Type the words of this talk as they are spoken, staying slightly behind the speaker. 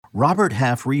Robert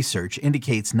Half research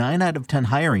indicates 9 out of 10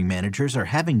 hiring managers are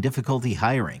having difficulty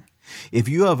hiring. If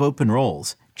you have open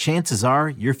roles, chances are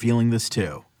you're feeling this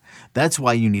too. That's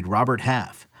why you need Robert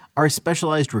Half. Our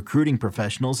specialized recruiting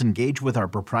professionals engage with our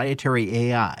proprietary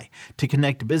AI to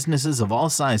connect businesses of all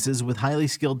sizes with highly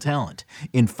skilled talent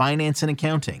in finance and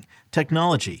accounting,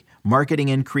 technology, marketing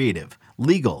and creative,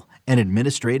 legal, and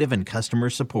administrative and customer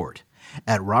support.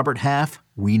 At Robert Half,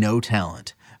 we know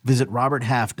talent. Visit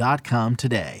roberthalf.com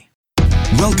today.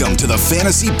 Welcome to the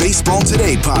Fantasy Baseball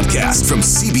Today podcast from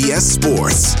CBS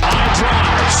Sports. High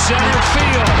drive, center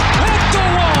field, hit the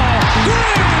wall,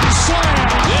 grand slam.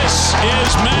 This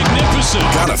is magnificent.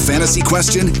 Got a fantasy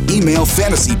question? Email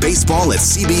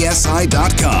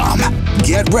fantasybaseball@cbsi.com.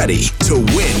 Get ready to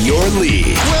win your league.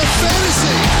 Where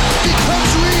fantasy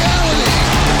becomes reality.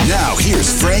 Now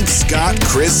here's Frank, Scott,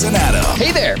 Chris, and Adam.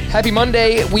 Hey there. Happy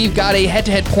Monday. We've got a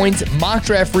head-to-head points mock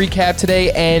draft recap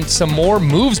today and some more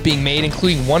moves being made,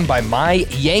 including one by my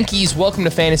Yankees. Welcome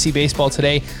to Fantasy Baseball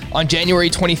Today on January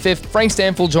 25th. Frank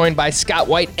Stanfield joined by Scott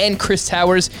White and Chris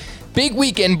Towers. Big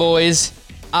weekend, boys.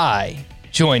 I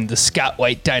joined the Scott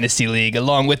White Dynasty League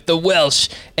along with the Welsh.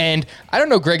 And I don't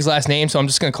know Greg's last name, so I'm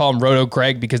just going to call him Roto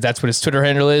Greg because that's what his Twitter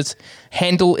handle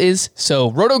is. So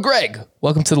Roto Greg,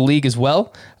 welcome to the league as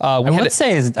well. I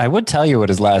would tell you what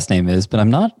his last name is, but I'm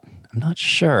not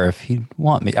sure if he'd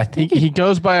want me. I think he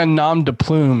goes by a nom de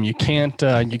plume. You can't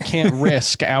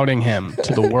risk outing him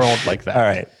to the world like that. All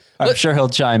right. I'm sure he'll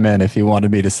chime in if he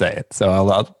wanted me to say it. So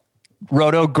I'll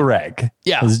Roto Greg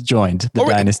has joined the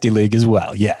Dynasty League as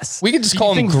well. Yes. We could just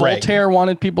call him Greg. Voltaire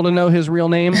wanted people to know his real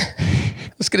name? I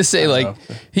was going to say,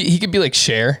 he could be like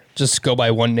Cher, just go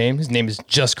by one name. His name is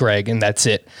just Greg, and that's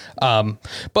it.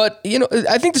 But,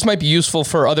 I think this might be useful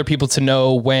for other people to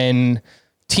know when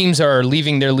teams are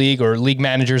leaving their league or league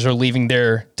managers are leaving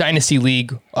their Dynasty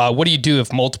League. What do you do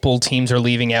if multiple teams are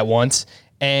leaving at once?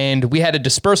 And we had a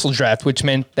dispersal draft, which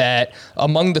meant that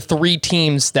among the 3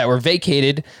 teams that were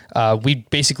vacated, we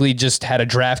basically just had a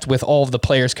draft with all of the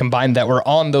players combined that were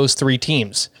on those 3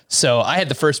 teams. So I had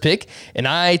the first pick, and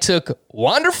I took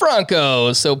Wander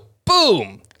Franco. So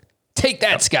boom, take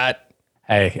that, Scott.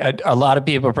 Hey, a lot of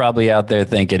people are probably out there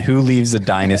thinking, who leaves a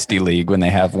Dynasty League when they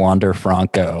have Wander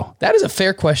Franco? That is a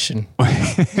fair question.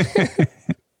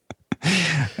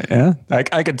 Yeah,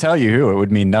 I could tell you who. It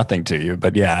would mean nothing to you,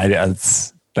 but yeah,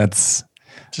 that's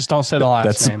just don't say the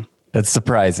last name. That's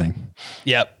surprising.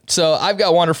 Yep. So I've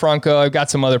got Wander Franco. I've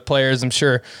got some other players. I'm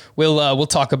sure we'll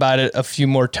talk about it a few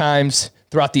more times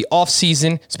throughout the off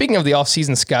season. Speaking of the off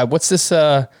season, Scott, what's this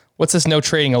no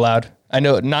trading allowed? I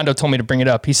know Nando told me to bring it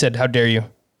up. He said, "How dare you,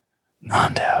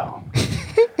 Nando."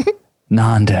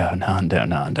 Nando.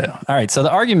 All right. So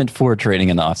the argument for trading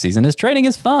in the off season is trading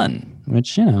is fun,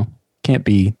 which can't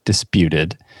be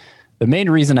disputed. The main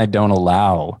reason I don't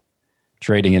allow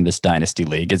trading in this Dynasty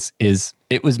League is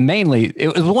it was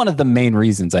one of the main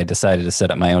reasons I decided to set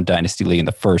up my own Dynasty League in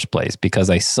the first place, because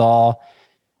I saw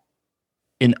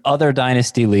in other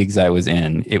Dynasty Leagues I was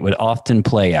in, it would often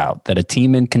play out that a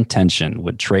team in contention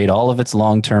would trade all of its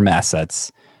long-term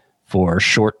assets for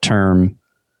short-term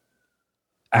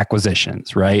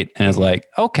acquisitions, right? And it's like,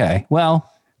 okay, well,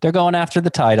 they're going after the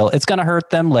title. It's going to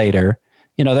hurt them later.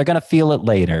 They're going to feel it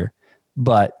later,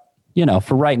 but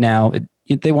for right now,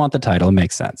 they want the title. It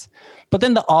makes sense. But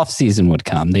then the off season would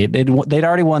come. They'd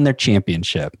already won their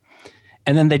championship,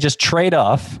 and then they just trade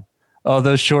off all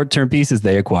those short-term pieces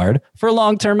they acquired for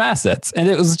long-term assets. And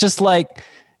it was just like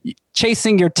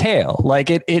chasing your tail.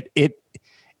 Like it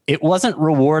wasn't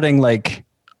rewarding like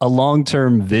a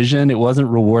long-term vision. It wasn't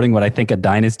rewarding what I think a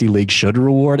Dynasty League should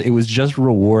reward. It was just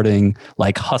rewarding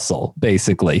like hustle,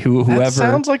 basically. Whoever that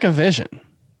sounds like a vision.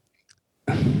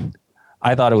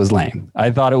 I thought it was lame. I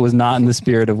thought it was not in the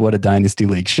spirit of what a Dynasty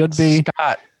League should be.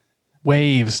 Scott,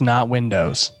 waves, not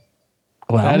windows.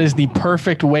 Well, that is the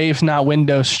perfect waves, not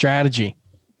windows strategy.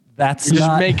 You're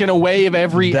just making a wave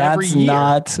every year. That's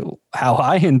not how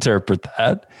I interpret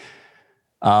that.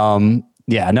 I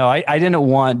didn't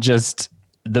want just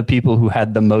the people who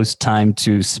had the most time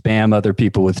to spam other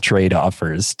people with trade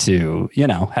offers to,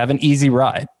 have an easy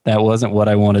ride. That wasn't what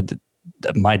I wanted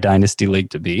my Dynasty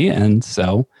League to be. And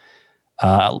so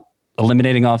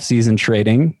eliminating off-season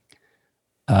trading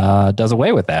does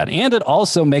away with that. And it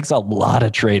also makes a lot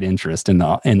of trade interest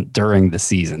during the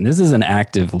season. This is an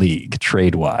active league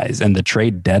trade-wise. And the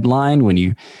trade deadline,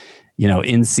 when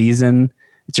in season,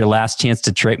 it's your last chance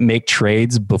to make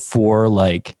trades before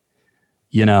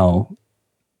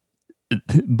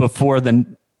before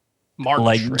the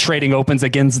March trading opens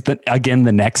again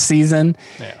the next season.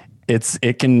 Yeah. It's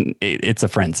a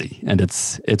frenzy, and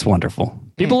it's wonderful.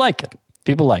 People like it.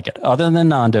 People like it. Other than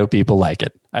Nando, people like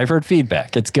it. I've heard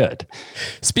feedback. It's good.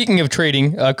 Speaking of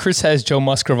trading, Chris has Joe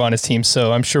Musgrove on his team,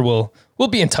 so I'm sure we'll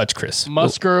be in touch, Chris.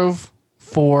 Musgrove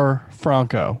for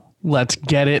Franco. Let's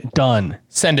get it done.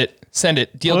 Send it.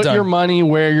 Deal done. Put your money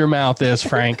where your mouth is,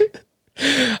 Frank.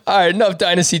 All right, enough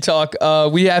Dynasty talk.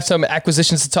 We have some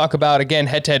acquisitions to talk about. Again,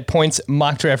 head-to-head points,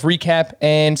 mock draft recap,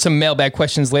 and some mailbag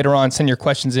questions later on. Send your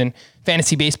questions in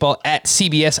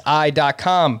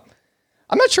fantasybaseball@cbsi.com.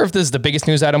 I'm not sure if this is the biggest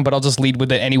news item, but I'll just lead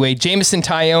with it anyway. Jameson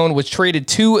Taillon was traded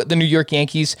to the New York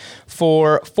Yankees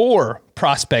for 4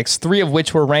 prospects, 3 of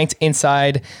which were ranked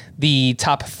inside the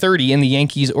top 30 in the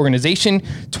Yankees organization.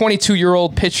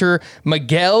 22-year-old pitcher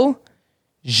Miguel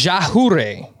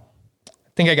Yajure. I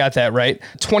think I got that right.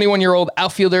 21-year-old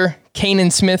outfielder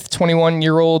Kanan Smith,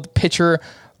 21-year-old pitcher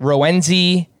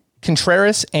Roenzi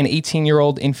Contreras, and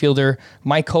 18-year-old infielder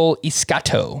Michael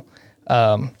Escato.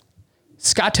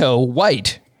 Scotto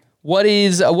White, what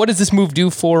does this move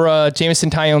do for Jameson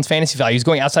Taillon's fantasy value? He's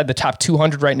going outside the top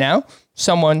 200 right now.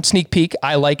 Someone, sneak peek,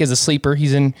 I like as a sleeper.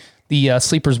 He's in the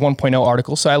Sleepers 1.0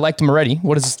 article, so I liked him already.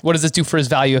 What does this do for his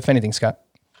value, if anything, Scott?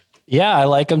 Yeah, I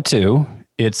like him too.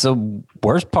 It's a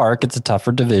worse park. It's a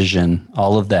tougher division,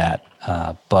 all of that.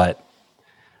 But,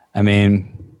 I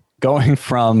mean, going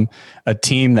from a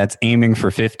team that's aiming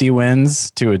for 50 wins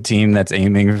to a team that's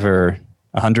aiming for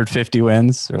 150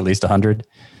 wins, or at least 100.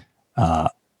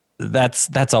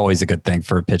 That's always a good thing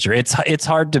for a pitcher. It's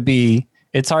hard to be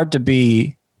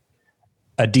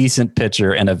a decent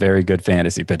pitcher and a very good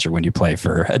fantasy pitcher when you play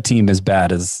for a team as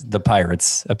bad as the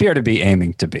Pirates appear to be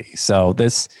aiming to be. So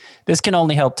this can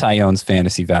only help Taillon's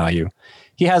fantasy value.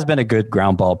 He has been a good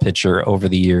ground ball pitcher over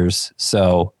the years.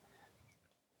 So,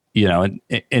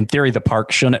 in theory, the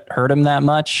park shouldn't hurt him that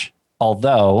much.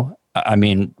 Although, I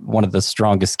mean, one of the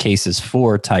strongest cases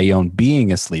for Taillon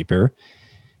being a sleeper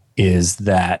is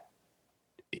that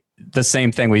the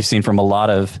same thing we've seen from a lot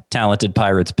of talented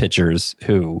Pirates pitchers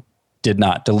who did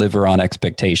not deliver on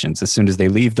expectations. As soon as they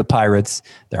leave the Pirates,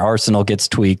 their arsenal gets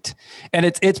tweaked. And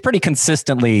it's pretty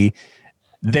consistently,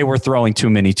 they were throwing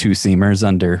too many two-seamers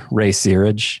under Ray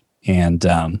Searage and,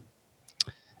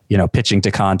 pitching to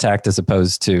contact as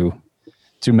opposed to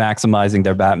maximizing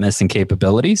their bat missing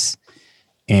capabilities.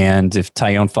 And if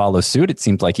Taillon follows suit, it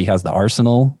seems like he has the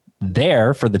arsenal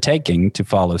there for the taking to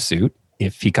follow suit.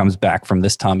 If he comes back from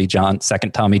this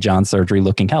second Tommy John surgery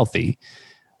looking healthy,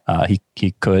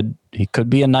 he could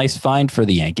be a nice find for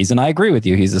the Yankees. And I agree with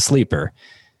you. He's a sleeper.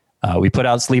 We put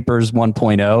out Sleepers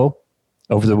 1.0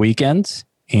 over the weekend,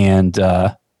 and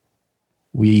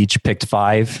we each picked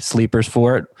 5 sleepers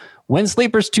for it. When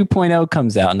Sleepers 2.0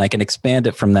 comes out and I can expand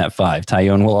it from that 5,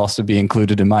 Taillon will also be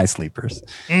included in my sleepers.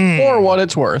 For what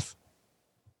it's worth,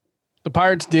 the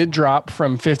Pirates did drop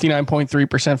from 59.3%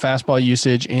 fastball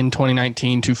usage in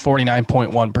 2019 to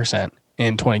 49.1%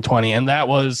 in 2020. And that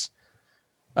was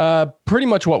pretty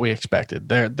much what we expected.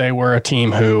 They were a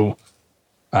team who,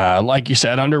 like you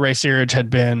said, under Ray Searage had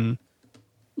been,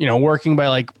 working by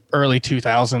like early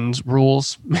 2000s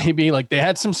rules, maybe. Like they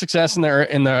had some success in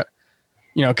the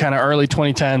kind of early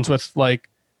 2010s with like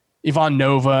Ivan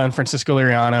Nova and Francisco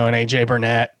Liriano and AJ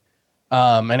Burnett.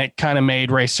 And it kind of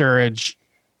made Ray Searage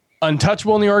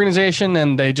untouchable in the organization,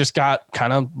 and they just got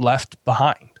kind of left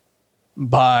behind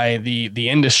by the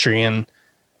industry. And,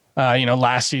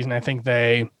 last season, I think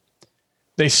they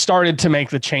started to make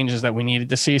the changes that we needed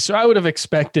to see. So I would have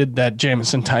expected that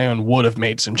Jameson Taillon would have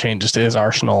made some changes to his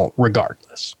arsenal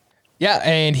regardless. Yeah,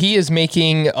 and he is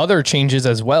making other changes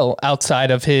as well outside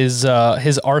of his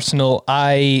arsenal.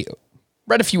 I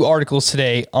read a few articles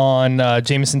today on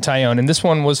Jameson Taillon, and this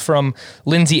one was from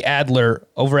Lindsay Adler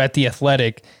over at The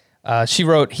Athletic. She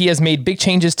wrote, he has made big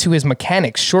changes to his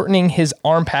mechanics, shortening his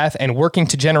arm path and working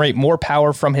to generate more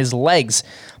power from his legs,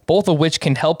 both of which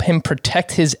can help him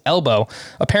protect his elbow.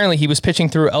 Apparently, he was pitching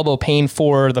through elbow pain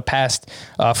for the past,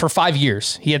 for 5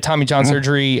 years. He had Tommy John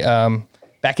surgery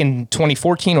back in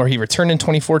 2014, or he returned in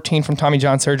 2014 from Tommy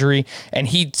John surgery. And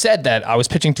he said that I was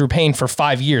pitching through pain for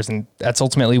 5 years. And that's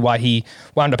ultimately why he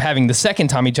wound up having the second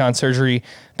Tommy John surgery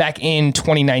back in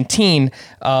 2019.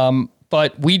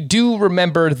 But we do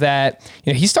remember that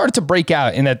he started to break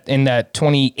out in that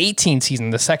 2018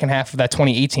 season, the second half of that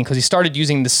 2018, because he started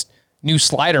using this new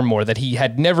slider more that he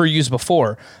had never used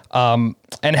before, and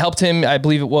helped him. I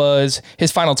believe it was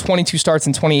his final 22 starts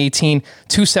in 2018,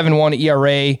 2.71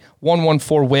 ERA,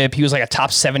 1.14 WHIP. He was like a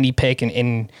top 70 pick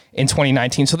in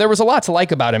 2019. So there was a lot to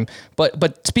like about him.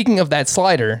 But speaking of that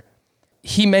slider,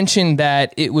 he mentioned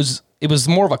that it was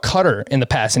more of a cutter in the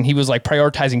past, and he was like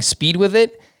prioritizing speed with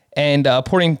it. And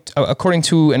according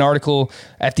to an article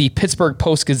at the Pittsburgh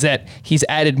Post-Gazette, he's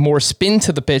added more spin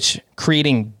to the pitch,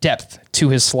 creating depth to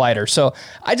his slider. So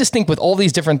I just think with all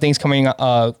these different things going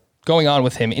on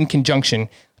with him in conjunction,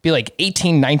 be like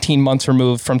 18, 19 months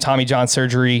removed from Tommy John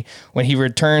surgery when he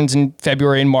returns in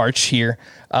February and March here.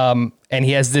 And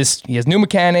he has new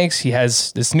mechanics. He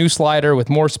has this new slider with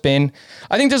more spin.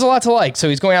 I think there's a lot to like. So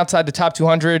he's going outside the top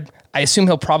 200. I assume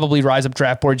he'll probably rise up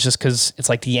draft boards just because it's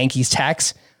like the Yankees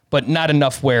tax, but not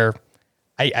enough where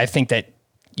I think that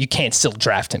you can't still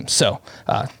draft him. So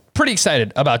pretty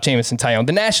excited about Jameson Taillon.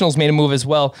 The Nationals made a move as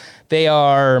well. They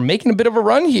are making a bit of a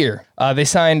run here. They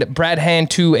signed Brad Hand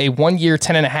to a 1-year,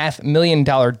 $10.5 million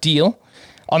deal.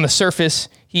 On the surface,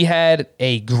 he had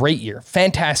a great year,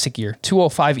 fantastic year,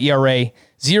 2.05 ERA,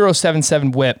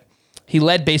 0.77 WHIP. He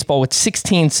led baseball with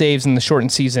 16 saves in the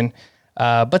shortened season.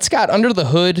 But Scott, under the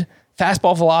hood,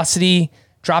 fastball velocity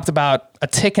dropped about a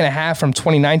tick and a half from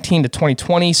 2019 to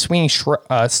 2020.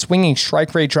 Swinging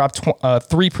strike rate dropped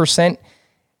 3%.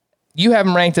 You have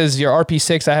him ranked as your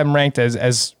RP6. I have him ranked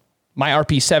as my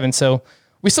RP7. So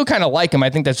we still kind of like him. I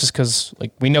think that's just because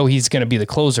like we know he's going to be the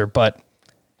closer. But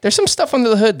there's some stuff under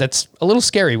the hood that's a little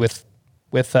scary with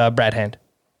Brad Hand.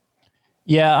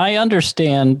 Yeah, I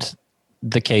understand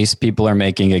the case people are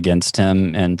making against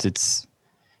him, and it's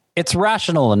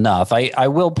rational enough. I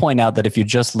will point out that if you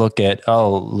just look at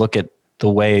the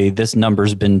way this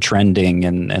number's been trending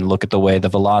and look at the way the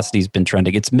velocity's been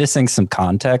trending, it's missing some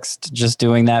context just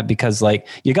doing that, because like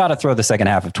you got to throw the second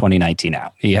half of 2019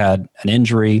 out. He had an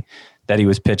injury that he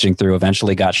was pitching through,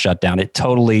 eventually got shut down. It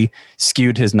totally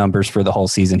skewed his numbers for the whole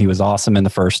season. He was awesome in the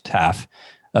first half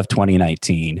of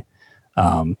 2019.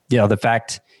 The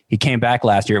fact he came back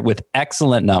last year with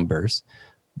excellent numbers,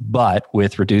 but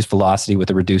with reduced velocity, with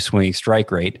a reduced swinging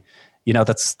strike rate,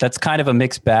 that's kind of a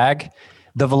mixed bag.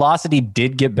 The velocity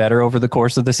did get better over the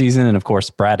course of the season. And of course,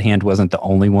 Brad Hand wasn't the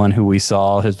only one who we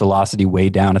saw his velocity way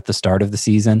down at the start of the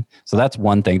season. So that's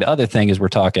one thing. The other thing is we're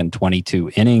talking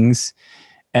 22 innings.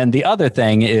 And the other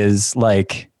thing is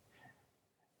like,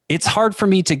 it's hard for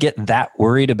me to get that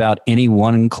worried about any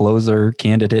one closer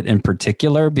candidate in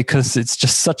particular, because it's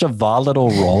just such a volatile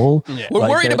role. Yeah. We're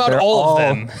worried about all of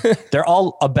them. They're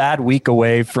all a bad week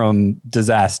away from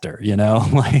disaster,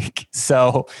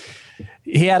 so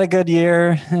he had a good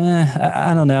year.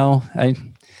 I don't know.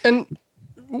 And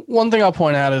one thing I'll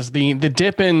point out is the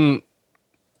dip in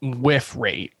whiff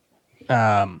rate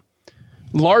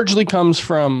largely comes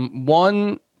from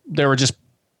one, there were just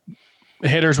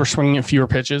hitters were swinging at fewer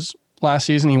pitches last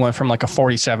season. He went from like a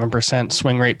 47%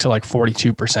 swing rate to like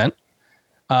 42%.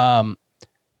 And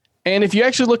if you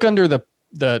actually look under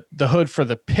the hood for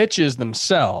the pitches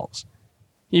themselves,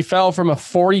 he fell from a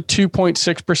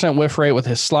 42.6% whiff rate with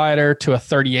his slider to a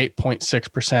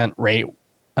 38.6% rate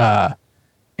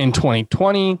in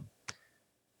 2020.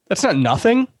 That's not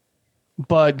nothing,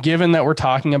 but given that we're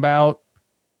talking about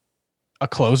a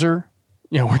closer,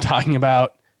 we're talking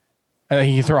about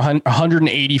he threw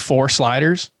 184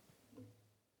 sliders.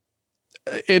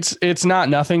 It's not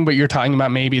nothing, but you're talking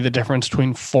about maybe the difference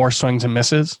between 4 swings and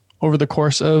misses over the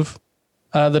course of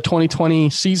the 2020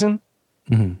 season,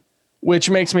 which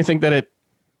makes me think that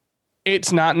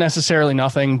it's not necessarily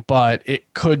nothing, but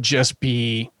it could just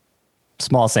be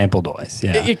small sample noise.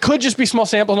 Yeah, it could just be small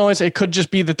sample noise. It could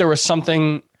just be that there was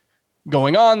something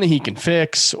going on that he can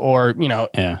fix, or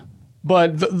Yeah.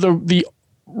 But the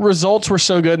results were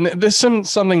so good, and this is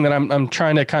something that I'm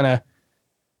trying to kind of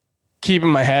keep in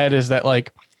my head, is that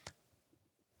like,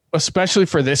 especially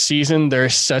for this season,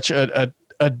 there's such a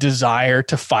desire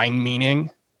to find meaning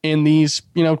in these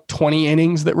 20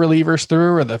 innings that relievers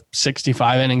threw, or the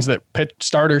 65 innings that pitch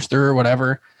starters threw, or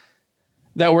whatever,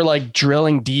 that we're like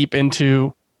drilling deep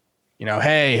into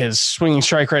hey, his swinging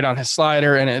strike rate on his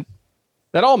slider, and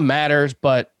that all matters,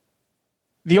 but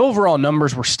the overall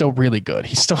numbers were still really good.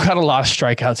 He still got a lot of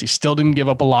strikeouts. He still didn't give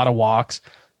up a lot of walks.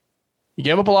 He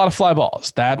gave up a lot of fly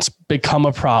balls. That's become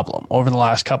a problem over the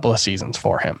last couple of seasons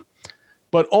for him.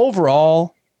 But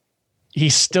overall, he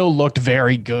still looked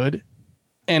very good.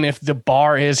 And if the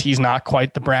bar is he's not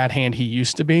quite the Brad Hand he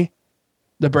used to be,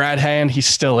 the Brad Hand he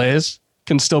still is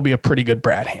can still be a pretty good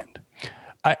Brad Hand.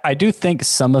 I do think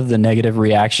some of the negative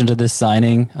reaction to this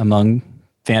signing among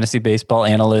fantasy baseball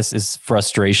analysts is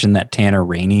frustration that Tanner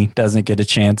Rainey doesn't get a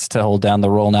chance to hold down the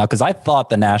role now, because I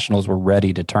thought the Nationals were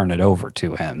ready to turn it over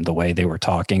to him the way they were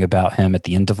talking about him at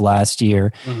the end of last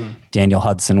year. Daniel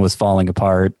Hudson was falling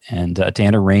apart, and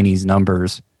Tanner Rainey's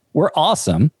numbers were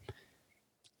awesome.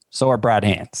 So are Brad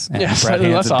Hand's. And yes, Brad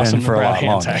that's awesome for a Brad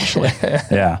lot Hand's, longer. actually.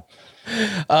 Yeah.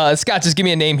 Scott, just give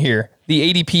me a name here.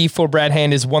 The ADP for Brad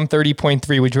Hand is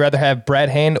 130.3. Would you rather have Brad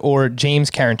Hand or James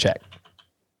Karinchak?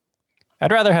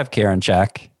 I'd rather have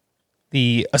Karinchak.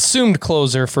 The assumed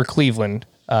closer for Cleveland.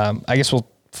 I guess we'll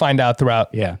find out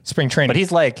throughout spring training. But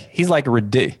he's like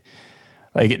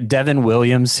Devin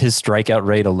Williams. His strikeout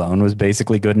rate alone was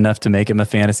basically good enough to make him a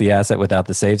fantasy asset without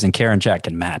the saves, and Karinchak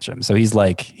can match him. So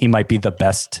he might be the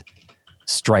best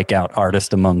strikeout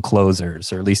artist among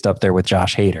closers, or at least up there with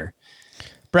Josh Hader.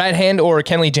 Brad Hand or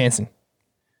Kenley Jansen?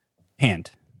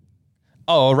 Hand.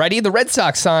 Alrighty, the Red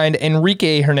Sox signed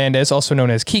Enrique Hernandez, also known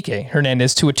as Kike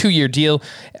Hernandez, to a 2-year deal,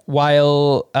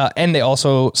 and they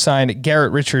also signed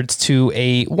Garrett Richards to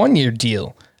a 1-year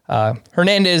deal.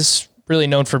 Hernandez, really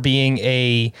known for being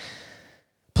a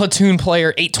platoon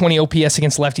player, 820 OPS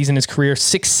against lefties in his career,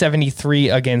 673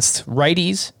 against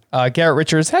righties. Garrett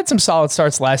Richards had some solid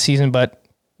starts last season, but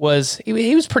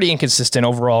he was pretty inconsistent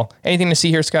overall. Anything to see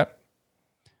here, Scott?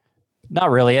 Not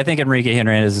really. I think Enrique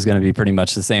Hernandez is going to be pretty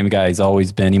much the same guy he's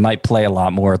always been. He might play a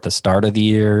lot more at the start of the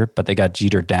year, but they got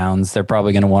Jeter Downs. They're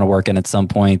probably going to want to work in at some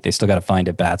point. They still got to find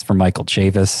at bats for Michael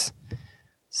Chavis.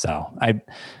 So I'm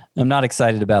not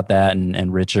excited about that.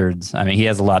 And Richards, I mean, he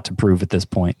has a lot to prove at this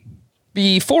point.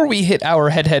 Before we hit our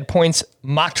head-to-head points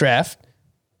mock draft,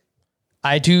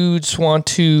 I do just want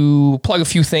to plug a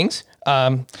few things.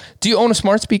 Do you own a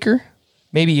smart speaker?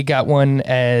 Maybe you got one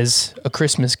as a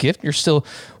Christmas gift. You're still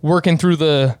working through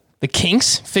the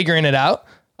kinks, figuring it out.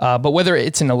 But whether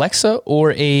it's an Alexa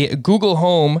or a Google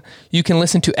Home, you can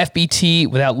listen to FBT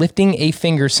without lifting a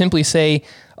finger. Simply say,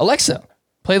 Alexa,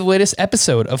 play the latest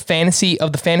episode of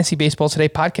the Fantasy Baseball Today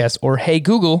podcast. Or, hey,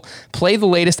 Google, play the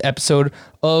latest episode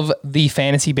of the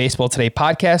Fantasy Baseball Today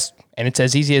podcast. And it's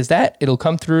as easy as that. It'll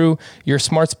come through your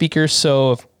smart speaker.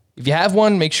 So if you have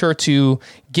one, make sure to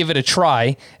give it a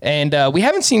try. And we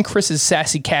haven't seen Chris's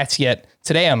sassy cats yet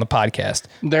today on the podcast.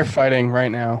 They're fighting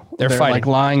right now. They're fighting. Like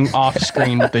lying off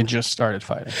screen, but they just started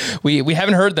fighting. We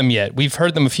haven't heard them yet. We've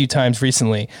heard them a few times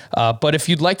recently. But if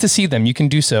you'd like to see them, you can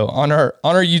do so on our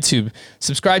YouTube.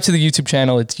 Subscribe to the YouTube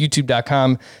channel. It's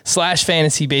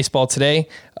youtube.com/fantasy baseball today.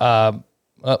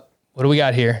 What do we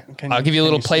got here? I'll give you a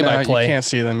little play-by-play. You can't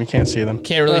see them. Can't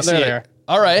really see it.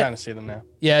 All right. I kind of see them now.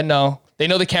 Yeah, no. They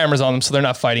know the camera's on them, so they're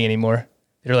not fighting anymore.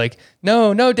 They're like,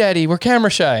 no, Daddy, we're camera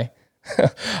shy.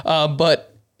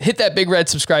 But hit that big red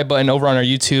subscribe button over on our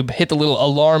YouTube. Hit the little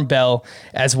alarm bell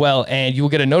as well, and you will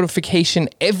get a notification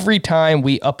every time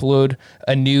we upload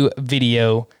a new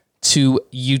video to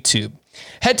YouTube.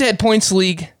 Head-to-head points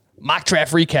league mock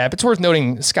draft recap. It's worth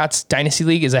noting Scott's Dynasty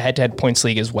League is a head-to-head points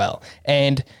league as well.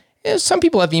 And some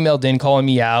people have emailed in calling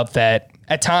me out that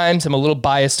at times I'm a little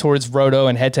biased towards roto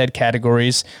and head-to-head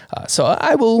categories. So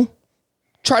I will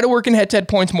try to work in head-to-head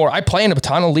points more. I play in a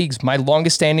ton of leagues. My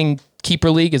longest standing keeper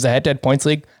league is a head-to-head points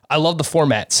league. I love the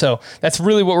format. So that's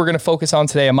really what we're going to focus on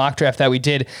today, a mock draft that we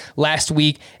did last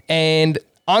week. And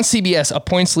on CBS, a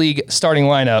points league starting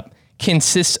lineup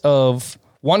consists of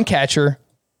one catcher,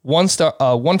 one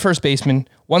first baseman,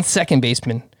 one second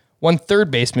baseman, one third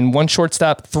baseman, one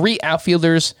shortstop, 3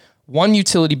 outfielders, 1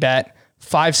 utility bat,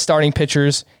 5 starting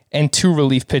pitchers, and 2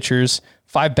 relief pitchers,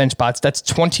 5 bench spots. That's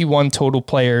 21 total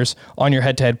players on your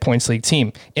head-to-head points league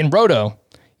team. In Roto,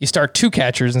 you start 2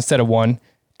 catchers instead of 1,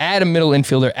 add a middle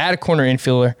infielder, add a corner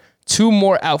infielder, 2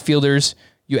 more outfielders,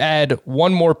 you add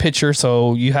 1 more pitcher,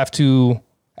 so you have to...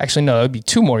 Actually, no, it would be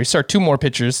 2 more. You start 2 more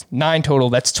pitchers, 9 total.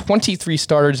 That's 23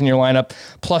 starters in your lineup,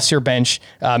 plus your bench.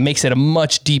 Makes it a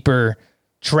much deeper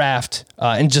draft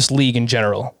and just league in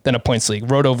general than a points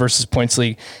league, Roto versus points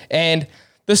league. And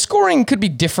the scoring could be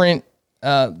different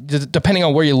depending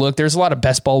on where you look. There's a lot of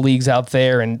best ball leagues out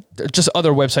there and just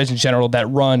other websites in general that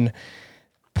run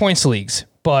points leagues.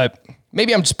 But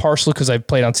maybe I'm just partial because I've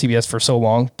played on CBS for so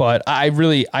long, but I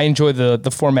enjoy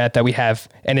the format that we have.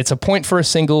 And it's a point for a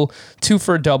single, 2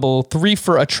 for a double, 3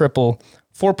 for a triple,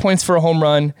 4 points for a home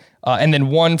run, and then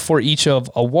 1 for each of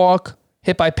a walk,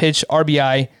 hit by pitch,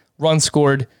 RBI, run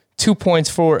scored, 2 points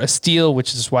for a steal,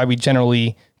 which is why we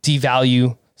generally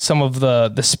devalue some of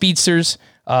the speedsters,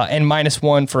 and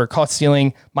 -1 for caught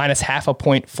stealing, -0.5 a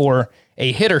point for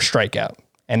a hitter strikeout.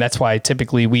 And that's why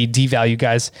typically we devalue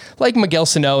guys like Miguel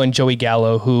Sano and Joey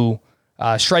Gallo who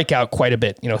strike out quite a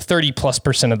bit,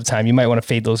 30+% of the time. You might want to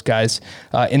fade those guys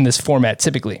in this format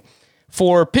typically.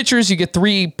 For pitchers, you get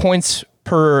 3 points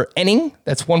per inning.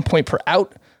 That's 1 point per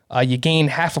out. You gain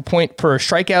 0.5 point per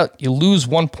strikeout. You lose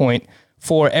 1 point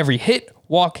for every hit,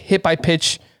 walk, hit by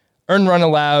pitch, earned run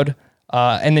allowed,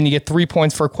 and then you get 3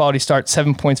 points for a quality start,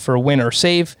 7 points for a win or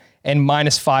save, and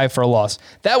 -5 for a loss.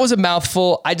 That was a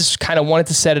mouthful. I just kind of wanted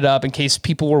to set it up in case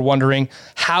people were wondering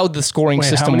how the scoring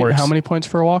system works. How many points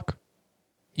for a walk?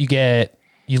 you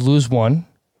lose one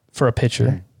for a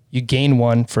pitcher, you gain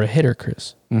one for a hitter,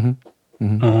 Chris.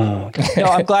 No,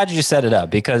 I'm glad you set it up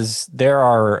because there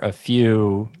are a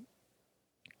few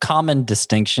common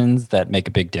distinctions that make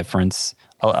a big difference.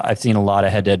 I've seen a lot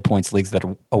of head-to-head points leagues that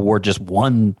award just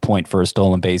 1 point for a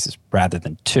stolen base rather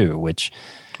than 2, which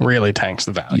really tanks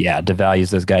the value. Yeah,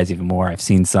 devalues those guys even more. I've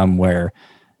seen some where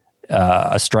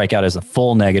a strikeout is a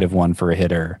full -1 for a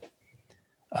hitter.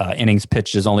 Innings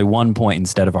pitched is only 1 point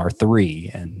instead of our 3,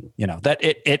 and that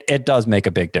it does make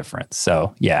a big difference.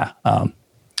 So yeah,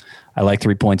 I like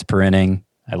 3 points per inning.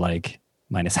 I like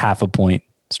 -0.5 point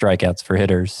strikeouts for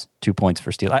hitters, 2 points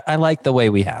for steal. I like the way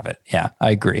we have it. Yeah,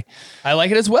 I agree. I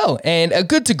like it as well. And a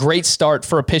good to great start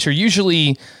for a pitcher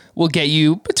usually will get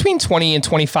you between 20 and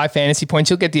 25 fantasy points.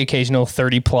 You'll get the occasional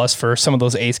 30 plus for some of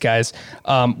those ace guys.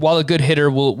 While a good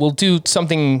hitter will do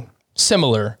something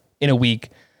similar in a week,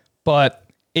 but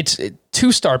it's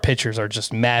 2-star pitchers are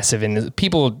just massive, and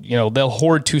people, they'll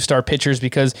hoard 2-star pitchers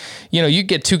because, you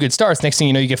get 2 good starts. Next thing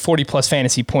you know, you get 40 plus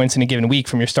fantasy points in a given week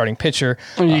from your starting pitcher.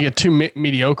 And you get 2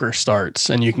 mediocre starts,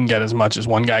 and you can get as much as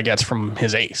one guy gets from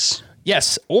his ace.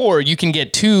 Yes, or you can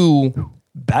get 2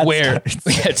 bad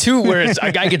starts. Yeah, 2 where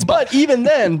a guy gets. But even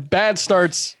then, bad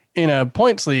starts in a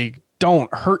points league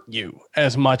don't hurt you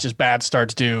as much as bad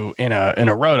starts do in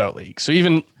a roto league. So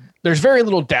even there's very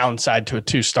little downside to a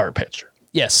 2-star pitcher.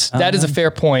 Yes, that is a fair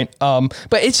point. But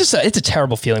it's just it's a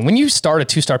terrible feeling when you start a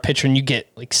 2-star pitcher and you get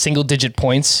like single-digit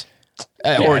points.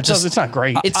 It's not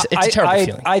great. It's a terrible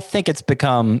feeling. I think it's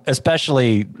become,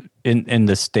 especially in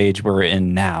the stage we're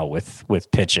in now with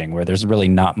pitching, where there's really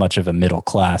not much of a middle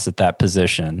class at that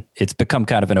position. It's become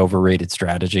kind of an overrated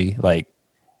strategy. Like,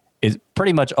 it's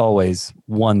pretty much always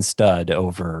one stud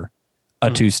over a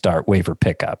 2-star waiver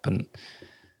pickup, and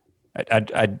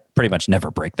I'd pretty much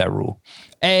never break that rule.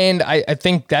 And I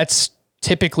think that's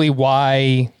typically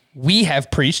why I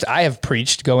have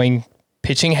preached going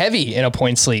pitching heavy in a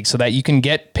points league so that you can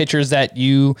get pitchers that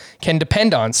you can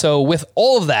depend on. So with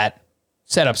all of that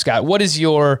set up, Scott, what is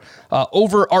your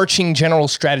overarching general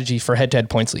strategy for head-to-head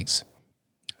points leagues?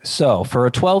 So for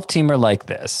a 12-teamer like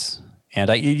this, and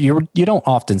you don't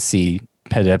often see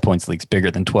head-to-head points leagues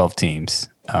bigger than 12 teams.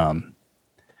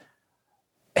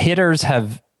 Hitters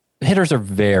are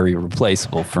very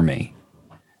replaceable for me.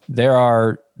 There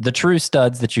are the true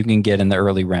studs that you can get in the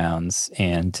early rounds,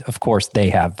 and of course they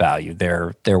have value.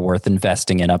 They're worth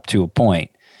investing in up to a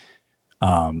point.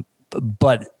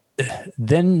 But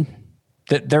then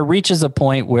there reaches a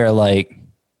point where, like,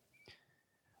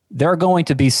 there are going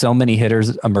to be so many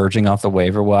hitters emerging off the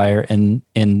waiver wire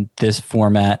in this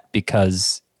format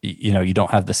because you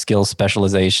don't have the skill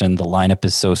specialization. The lineup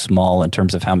is so small in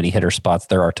terms of how many hitter spots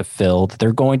there are to fill. There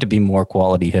are going to be more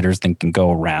quality hitters than can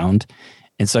go around.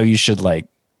 And so you should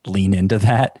lean into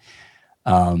that.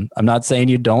 I'm not saying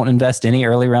you don't invest any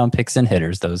early round picks in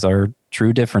hitters. Those are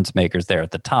true difference makers there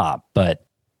at the top, but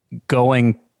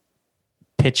going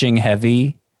pitching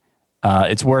heavy,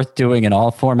 it's worth doing in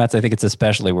all formats. I think it's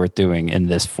especially worth doing in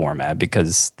this format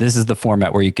because this is the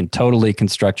format where you can totally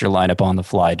construct your lineup on the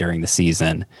fly during the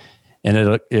season,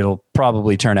 and it'll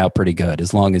probably turn out pretty good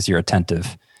as long as you're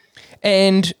attentive.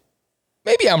 And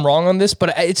maybe I'm wrong on this,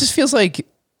 but it just feels like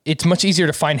it's much easier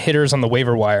to find hitters on the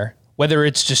waiver wire, whether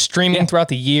it's just streaming throughout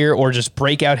the year or just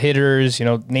breakout hitters,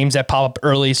 names that pop up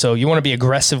early. So you want to be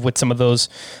aggressive with some of those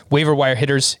waiver wire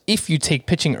hitters if you take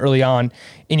pitching early on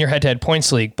in your head-to-head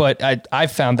points league. But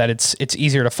I've found that it's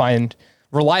easier to find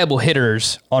reliable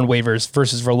hitters on waivers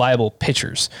versus reliable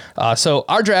pitchers. So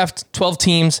our draft, 12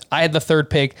 teams. I had the 3rd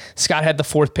pick. Scott had the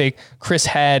 4th pick. Chris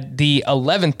had the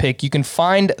 11th pick. You can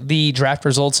find the draft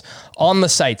results on the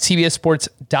site,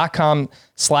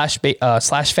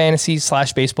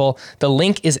 cbssports.com/fantasy/baseball. The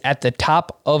link is at the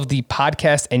top of the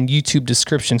podcast and YouTube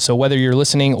description. So whether you're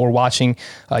listening or watching,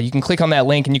 you can click on that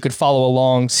link and you could follow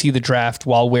along, see the draft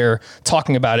while we're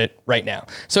talking about it right now.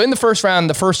 So in the first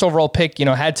round, the first overall pick,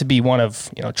 had to be one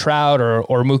of, Trout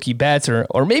or Mookie Betts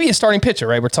or maybe a starting pitcher,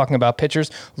 right? We're talking about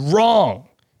pitchers. Wrong.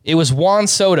 It was Juan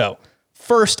Soto.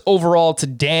 First overall to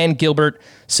Dan Gilbert.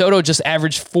 Soto just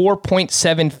averaged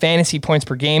 4.7 fantasy points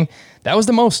per game. That was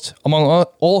the most among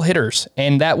all hitters.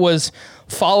 And that was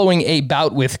following a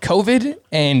bout with COVID.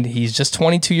 And he's just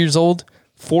 22 years old,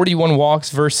 41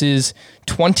 walks versus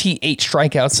 28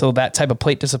 strikeouts. So that type of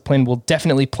plate discipline will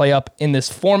definitely play up in this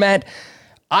format.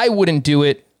 I wouldn't do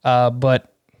it, but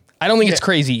I don't think it's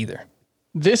crazy either.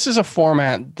 This is a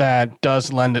format that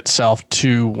does lend itself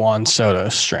to Juan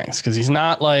Soto's strengths because he's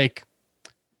not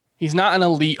an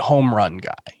elite home run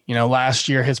guy. Last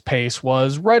year his pace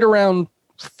was right around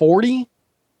 40,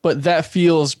 but that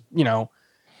feels,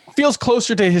 feels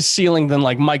closer to his ceiling than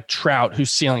like Mike Trout,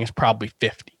 whose ceiling is probably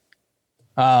 50.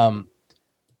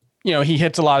 He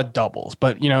hits a lot of doubles,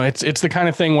 but it's the kind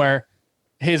of thing where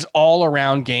his all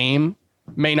around game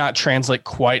may not translate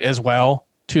quite as well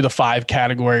to the 5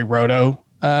 category roto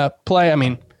play. I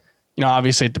mean,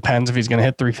 obviously it depends if he's going to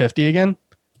hit 350 again.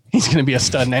 He's going to be a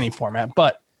stud in any format,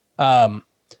 but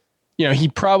he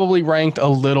probably ranked a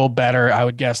little better, I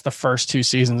would guess, the first 2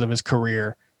 seasons of his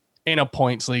career in a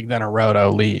points league than a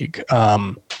roto league.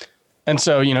 And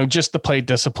so, just the plate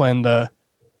discipline, the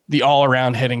all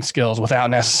around hitting skills without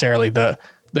necessarily the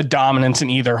dominance in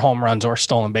either home runs or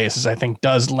stolen bases, I think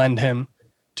does lend him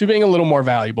to being a little more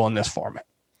valuable in this format.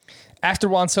 After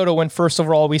Juan Soto went first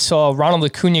overall, we saw Ronald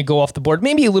Acuna go off the board,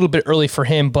 maybe a little bit early for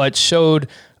him, but showed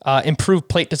improved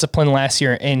plate discipline last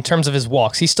year in terms of his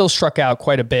walks. He still struck out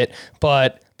quite a bit,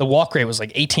 but the walk rate was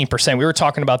like 18%. We were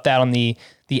talking about that on the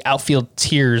outfield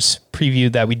tiers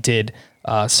preview that we did.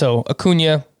 So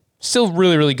Acuna, still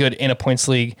really, really good in a points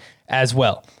league as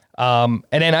well. And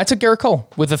then I took Garrett Cole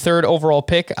with the 3rd overall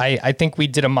pick. I think we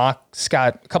did a mock,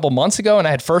 Scott, a couple months ago, and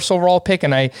I had 1st overall pick,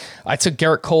 and I took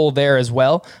Garrett Cole there as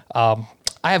well. I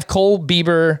have Cole,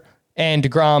 Bieber, and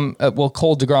DeGrom,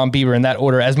 Cole, DeGrom, Bieber in that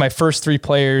order as my first 3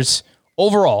 players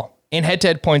overall in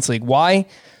head-to-head points league. Why?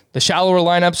 The shallower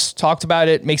lineups, talked about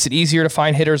it, makes it easier to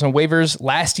find hitters on waivers.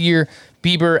 Last year,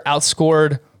 Bieber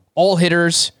outscored all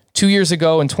hitters. 2 years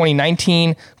ago in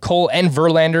 2019, Cole and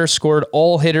Verlander outscored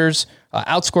all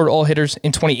hitters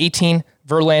in 2018.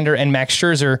 Verlander and Max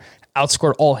Scherzer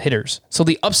outscored all hitters. So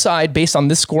the upside based on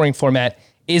this scoring format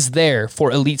is there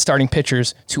for elite starting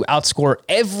pitchers to outscore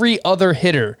every other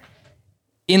hitter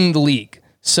in the league.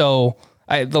 So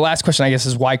the last question, I guess,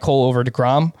 is why Cole over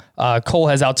DeGrom? Cole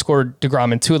has outscored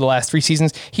DeGrom in 2 of the last 3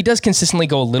 seasons. He does consistently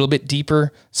go a little bit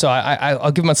deeper, so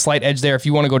I'll give him a slight edge there. If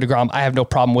you want to go DeGrom, I have no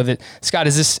problem with it. Scott,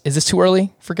 is this too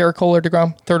early for Garrett Cole or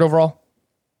DeGrom, 3rd overall?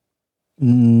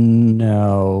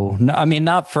 No, I mean,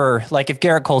 not for, like, if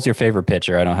Garrett Cole's your favorite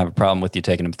pitcher, I don't have a problem with you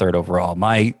taking him 3rd overall.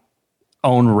 My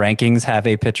own rankings have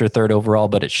a pitcher 3rd overall,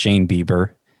 but it's Shane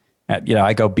Bieber.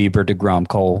 I go Bieber, DeGrom,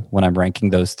 Cole when I'm ranking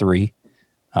those 3.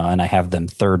 And I have them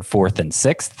 3rd, 4th, and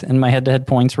 6th in my head-to-head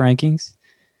points rankings.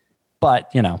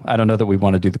 But, I don't know that we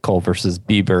want to do the Cole versus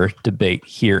Bieber debate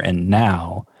here and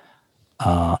now.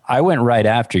 I went right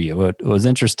after you. What was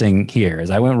interesting here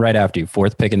is I went right after you,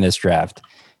 4th pick in this draft,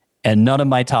 and none of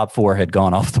my top 4 had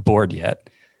gone off the board yet.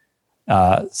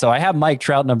 So I have Mike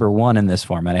Trout number 1 in this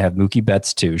format. I have Mookie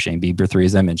Betts 2, Shane Bieber 3,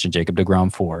 as I mentioned, Jacob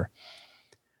deGrom 4.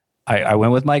 I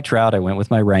went with Mike Trout. I went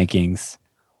with my rankings.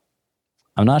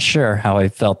 I'm not sure how I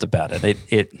felt about it.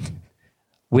 It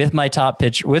with my top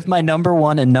pitch, with my number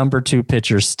 1 and number 2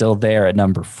 pitchers still there at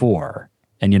number 4,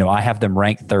 and I have them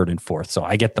ranked 3rd and 4th, so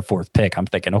I get the 4th pick. I'm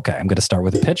thinking, okay, I'm going to start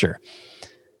with a pitcher.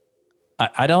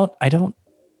 I don't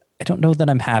know that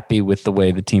I'm happy with the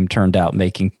way the team turned out,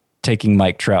 taking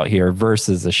Mike Trout here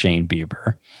versus a Shane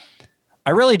Bieber. I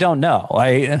really don't know.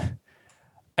 I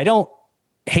don't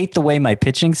hate the way my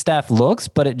pitching staff looks,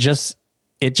 but it just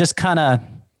kind of.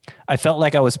 I felt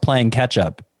like I was playing catch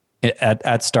up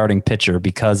at starting pitcher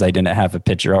because I didn't have a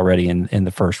pitcher already in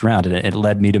the first round. And it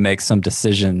led me to make some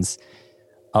decisions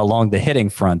along the hitting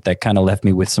front that kind of left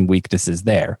me with some weaknesses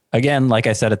there. Again, like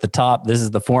I said at the top, this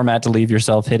is the format to leave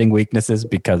yourself hitting weaknesses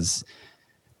because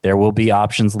there will be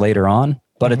options later on,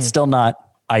 but it's still not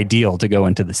ideal to go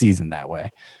into the season that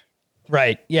way.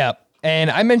 Right. Yeah. And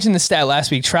I mentioned the stat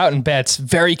last week, Trout and Betts,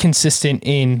 very consistent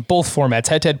in both formats,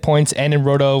 head-to-head points and in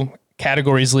roto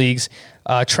categories leagues.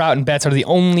 Trout and Betts are the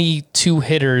only 2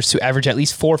 hitters to average at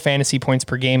least 4 fantasy points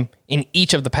per game in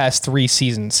each of the past 3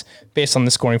 seasons based on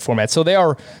the scoring format. So they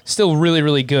are still really,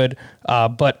 really good.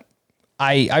 But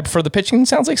I prefer the pitching.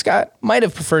 Sounds like Scott might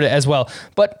have preferred it as well.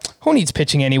 But who needs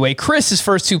pitching anyway? Chris's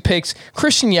first 2 picks,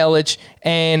 Christian Yelich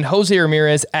and Jose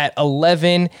Ramirez at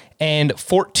 11 and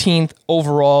 14th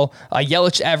overall.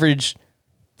 Yelich averaged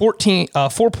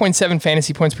 4.7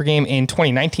 fantasy points per game in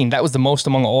 2019. That was the most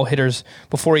among all hitters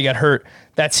before he got hurt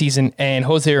that season. And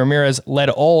Jose Ramirez led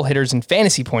all hitters in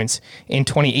fantasy points in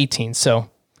 2018.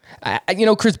 So,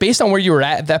 Chris, based on where you were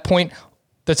at that point,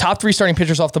 the top 3 starting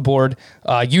pitchers off the board,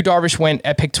 Yu Darvish went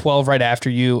at pick 12 right after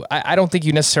you. I don't think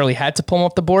you necessarily had to pull him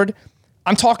off the board.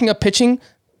 I'm talking up pitching,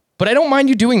 but I don't mind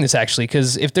you doing this actually,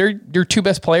 because if they're your 2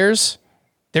 best players,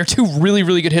 they're 2 really,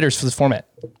 really good hitters for this format.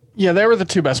 Yeah, they were the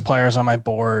 2 best players on my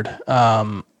board.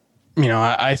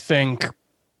 I think,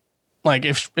 like,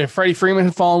 if Freddie Freeman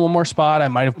had fallen one more spot, I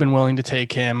might have been willing to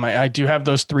take him. I do have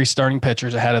those 3 starting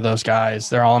pitchers ahead of those guys.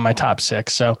 They're all in my top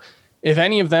 6. So if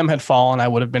any of them had fallen, I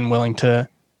would have been willing to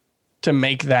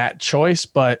make that choice.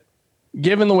 But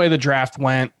given the way the draft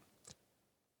went,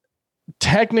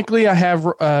 technically I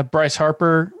have Bryce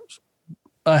Harper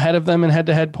ahead of them in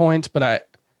head-to-head points, but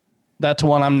that's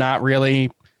one I'm not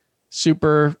really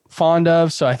super fond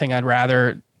of. So I think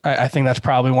I think that's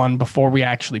probably one before we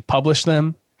actually publish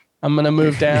them, I'm going to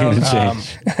move down.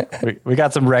 We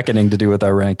got some reckoning to do with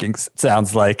our rankings. It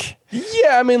sounds like.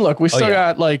 Yeah. I mean, look, we still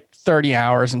got like 30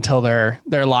 hours until they're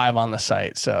live on the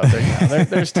site. So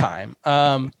there's time.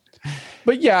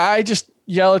 But yeah, I just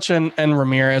Yelich and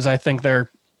Ramirez, I think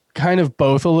they're kind of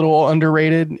both a little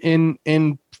underrated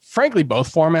in frankly,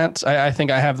 both formats. I think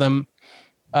I have them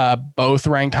both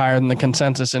ranked higher than the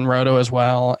consensus in Roto as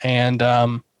well. And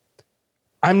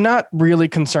I'm not really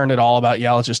concerned at all about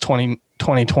Yelich's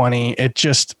 2020.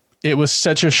 It was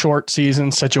such a short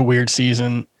season, such a weird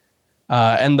season.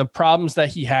 And the problems that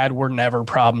he had were never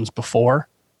problems before,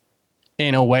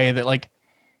 in a way that, like,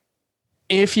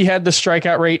 if he had the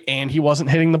strikeout rate and he wasn't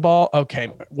hitting the ball, okay,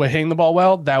 hitting the ball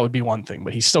well, that would be one thing,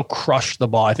 but he still crushed the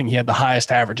ball. I think he had the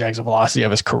highest average exit velocity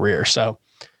of his career. So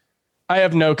I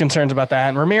have no concerns about that.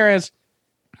 And Ramirez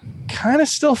kind of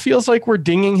still feels like we're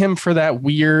dinging him for that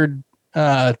weird,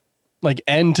 like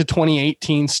end to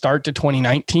 2018, start to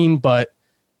 2019. But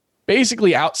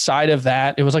basically outside of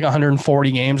that, it was like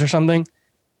 140 games or something.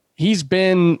 He's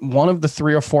been one of the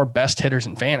 3 or 4 best hitters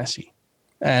in fantasy.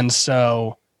 And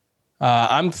so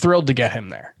I'm thrilled to get him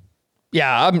there.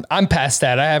 Yeah, I'm past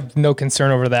that. I have no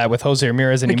concern over that with Jose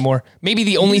Ramirez anymore. Maybe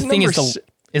the only thing is the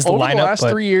lineup. Over the last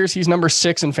 3 years, he's number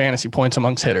 6 in fantasy points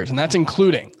amongst hitters, and that's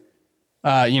including,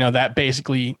 that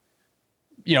basically,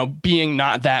 being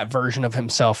not that version of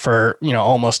himself for,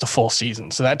 almost a full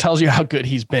season. So that tells you how good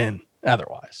he's been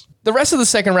otherwise. The rest of the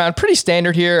second round, pretty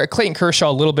standard here. Clayton Kershaw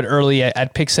a little bit early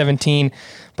at pick 17.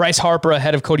 Bryce Harper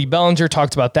ahead of Cody Bellinger.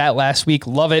 Talked about that last week.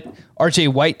 Love it.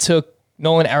 RJ White took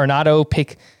Nolan Arenado,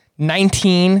 pick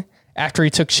 19 after he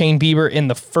took Shane Bieber in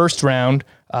the first round.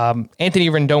 Anthony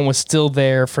Rendon was still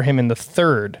there for him in the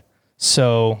third.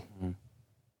 So,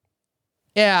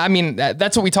 yeah, I mean,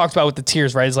 that's what we talked about with the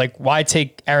tiers, right? It's like, why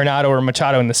take Arenado or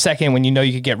Machado in the second when you know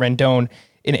you could get Rendon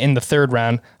in the third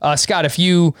round? Scott, if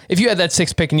you had that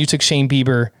 6th pick and you took Shane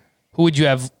Bieber, who would you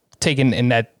have taken in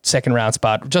that second round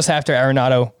spot just after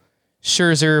Arenado?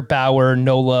 Scherzer, Bauer,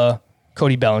 Nola,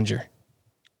 Cody Bellinger.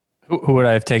 Who would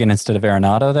I have taken instead of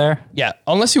Arenado there? Yeah,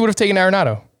 unless you would have taken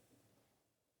Arenado.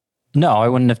 No, I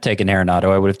wouldn't have taken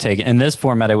Arenado. I would have taken, in this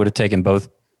format, I would have taken both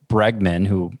Bregman,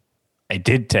 who I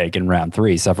did take in round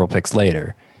 3, several picks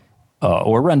later,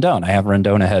 or Rendon. I have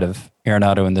Rendon ahead of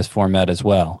Arenado in this format as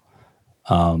well.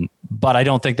 But I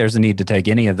don't think there's a need to take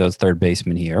any of those third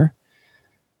basemen here.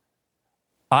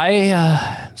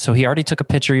 So he already took a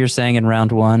pitcher, you're saying, in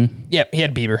round 1? Yep, he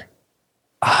had Bieber.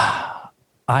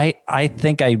 I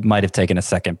think I might have taken a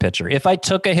second pitcher. If I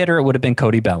took a hitter, it would have been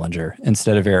Cody Bellinger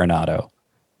instead of Arenado.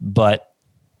 But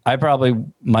I probably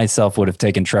myself would have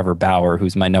taken Trevor Bauer,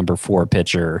 who's my number 4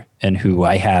 pitcher and who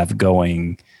I have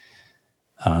going,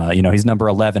 he's number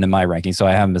 11 in my ranking. So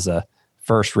I have him as a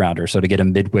first rounder. So to get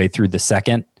him midway through the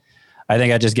second, I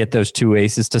think I just get those 2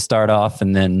 aces to start off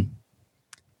and then,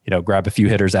 grab a few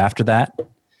hitters after that.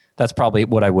 That's probably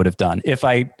what I would have done. If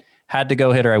I had to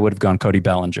go hitter, I would have gone Cody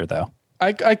Bellinger, though.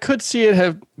 I could see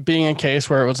it being a case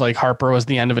where it was like Harper was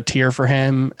the end of a tier for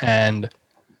him. And,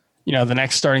 the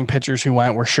next starting pitchers who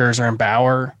went were Scherzer and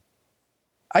Bauer.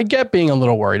 I get being a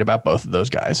little worried about both of those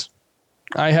guys.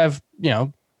 I have,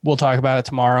 we'll talk about it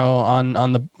tomorrow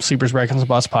on the Sleepers, Breakers, and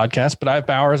Bust podcast, but I have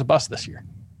Bauer as a bust this year.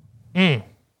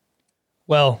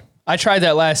 Well, I tried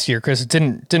that last year, Chris. It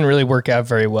didn't really work out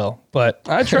very well, but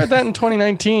I tried that in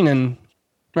 2019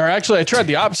 or actually I tried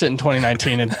the opposite in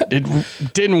 2019 and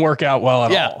it didn't work out well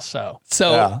at all. So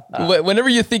whenever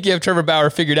you think you have Trevor Bauer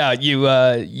figured out, you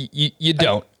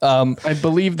don't. I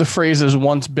believe the phrase is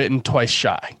once bitten, twice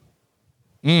shy.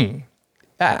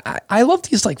 I love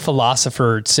these like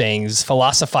philosopher sayings,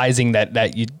 philosophizing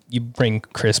that you bring,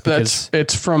 Chris, because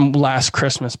it's from Last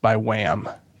Christmas by Wham.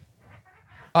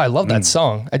 Oh, I love that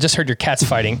song. I just heard your cats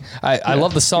fighting. I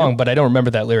love the song, but I don't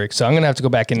remember that lyric. So I'm going to have to go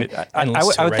back and listen to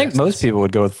it. I would think most people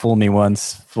would go with fool me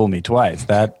once, fool me twice.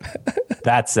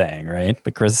 That saying, right?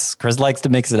 But Chris likes to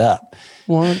mix it up.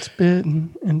 Once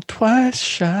bitten and twice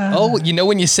shy. Oh,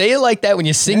 when you say it like that, when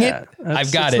you sing it,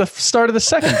 I've got it. It's the start of the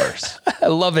second verse. I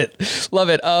love it. Love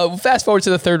it. Fast forward to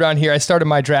the third round here. I started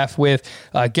my draft with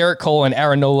Garrett Cole and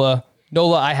Aaron Nola.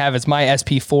 Nola I have as my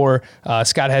SP4.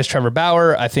 Scott has Trevor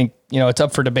Bauer. I think, it's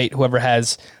up for debate whoever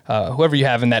you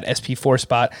have in that SP4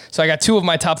 spot. So I got 2 of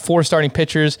my top 4 starting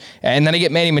pitchers, and then I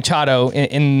get Manny Machado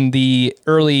in the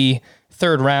early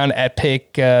third round at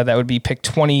pick, that would be pick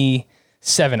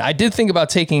 27. I did think about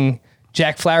taking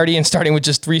Jack Flaherty and starting with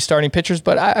just 3 starting pitchers,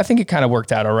 but I think it kind of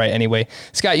worked out all right anyway.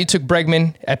 Scott, you took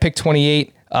Bregman at pick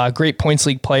 28, great points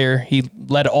league player. He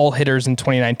led all hitters in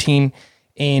 2019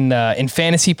 in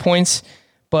fantasy points,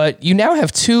 but you now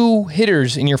have 2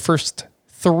 hitters in your first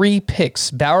 3 picks.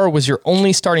 Bauer was your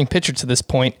only starting pitcher to this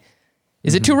point.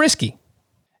 Is it too risky?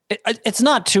 It's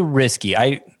not too risky.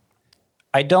 I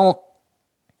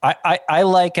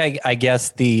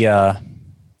guess the,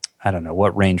 I don't know,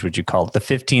 what range would you call it? The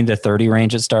 15 to 30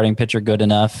 range at starting pitcher good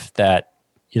enough that,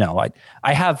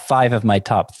 I have 5 of my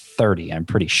top 30, I'm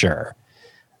pretty sure.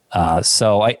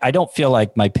 So I don't feel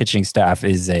like my pitching staff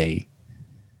is a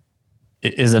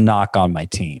knock on my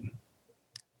team.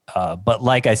 But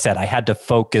like I said, I had to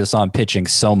focus on pitching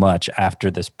so much after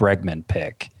this Bregman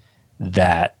pick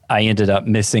that I ended up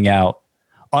missing out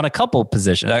on a couple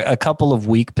positions, a couple of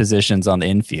weak positions on the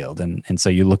infield. And so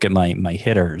you look at my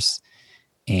hitters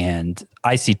and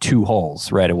I see 2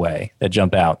 holes right away that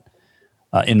jump out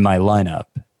in my lineup.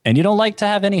 And you don't like to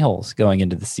have any holes going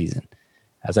into the season.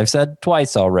 As I've said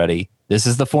twice already, this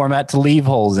is the format to leave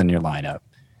holes in your lineup,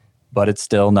 but it's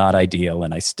still not ideal.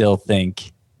 And I still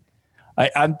think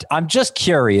I'm just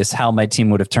curious how my team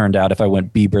would have turned out if I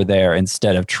went Bieber there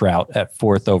instead of Trout at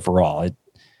 4th overall.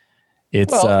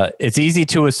 It's easy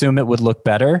to assume it would look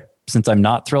better since I'm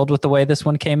not thrilled with the way this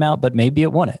one came out, but maybe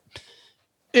it wouldn't.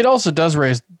 It also does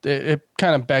raise, it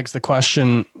kind of begs the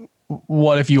question,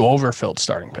 what if you overfilled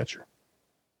starting pitcher?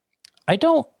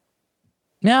 Maybe.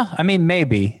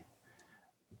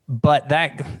 But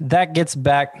that gets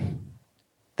back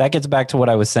to what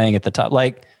I was saying at the top.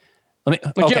 A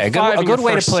good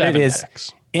way to put it is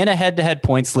picks. In a head-to-head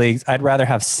points leagues, I'd rather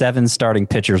have 7 starting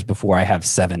pitchers before I have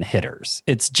 7 hitters.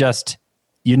 It's just,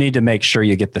 you need to make sure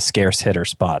you get the scarce hitter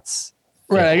spots.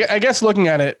 Right. I guess looking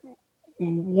at it,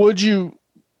 would you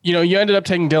ended up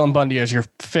taking Dylan Bundy as your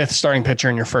 5th starting pitcher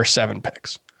in your first 7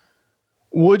 picks.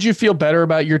 Would you feel better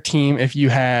about your team if you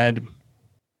had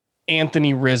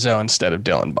Anthony Rizzo instead of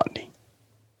Dylan Bundy?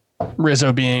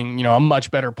 Rizzo being, a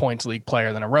much better points league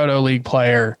player than a roto league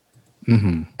player.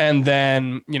 Mm-hmm. And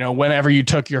then, whenever you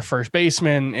took your first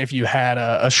baseman, if you had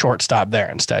a shortstop there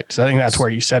instead. Because I think that's where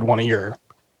you said one of your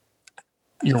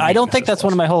I don't think that's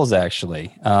one of my holes,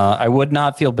 actually. I would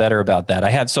not feel better about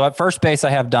that. So at first base, I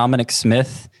have Dominic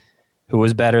Smith, who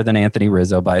was better than Anthony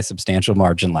Rizzo by a substantial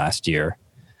margin last year.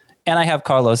 And I have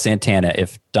Carlos Santana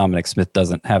if Dominic Smith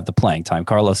doesn't have the playing time.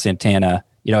 Carlos Santana,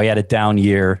 he had a down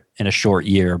year in a short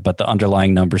year, but the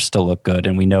underlying numbers still look good.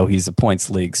 And we know he's a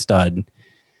points league stud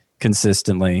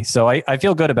consistently. So I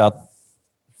feel good about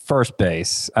first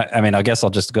base. I guess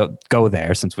I'll just go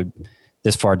there since we're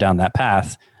this far down that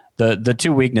path. The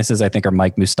 2 weaknesses I think are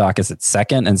Mike Moustakas at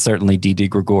second and certainly Didi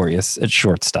Gregorius at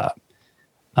shortstop.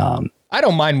 I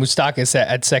don't mind Moustakas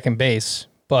at second base,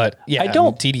 but yeah, I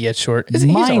don't Didi at short. He's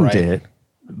mind it,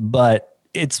 but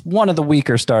it's one of the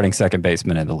weaker starting second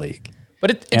basemen in the league.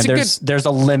 But there's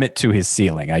a limit to his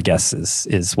ceiling, I guess,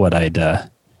 is what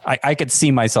I could see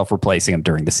myself replacing him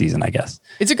during the season, I guess.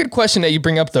 It's a good question that you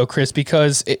bring up, though, Chris,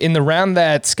 because in the round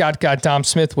that Scott got Dom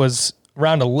Smith was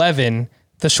round 11,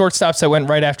 the shortstops that went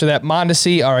right after that,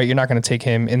 Mondesi, all right, you're not going to take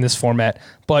him in this format,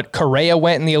 but Correa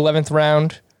went in the 11th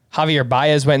round, Javier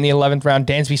Baez went in the 11th round,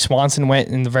 Dansby Swanson went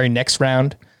in the very next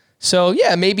round. So,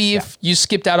 yeah, maybe if you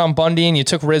skipped out on Bundy and you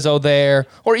took Rizzo there,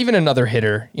 or even another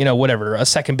hitter, whatever, a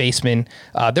second baseman,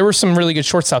 there were some really good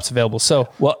shortstops available. So,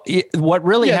 what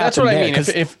really happened? That's what I mean.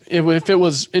 If it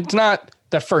was, it's not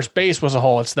that first base was a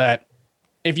hole. It's that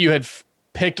if you had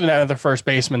picked another first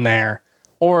baseman there,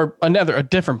 or a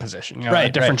different position,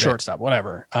 a different shortstop,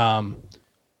 whatever,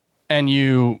 and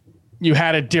you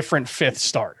had a different 5th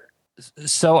starter.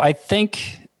 So I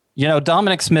think.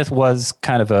 Dominic Smith was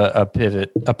kind of a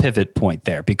pivot point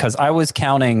there because I was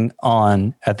counting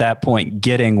on, at that point,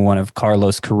 getting one of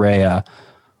Carlos Correa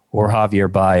or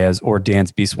Javier Baez or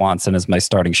Dansby Swanson as my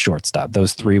starting shortstop.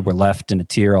 Those 3 were left in a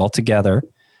tier altogether.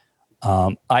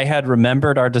 I had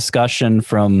remembered our discussion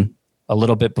from a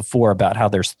little bit before about how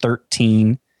there's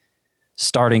 13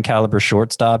 starting caliber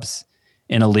shortstops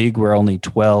in a league where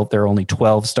there are only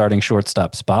 12 starting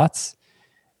shortstop spots.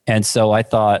 And so I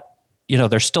thought,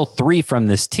 there's still 3 from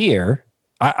this tier.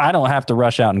 I don't have to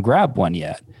rush out and grab one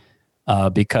yet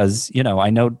because, I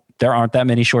know there aren't that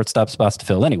many shortstop spots to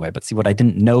fill anyway. But see, what I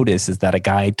didn't notice is that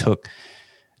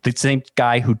the same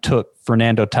guy who took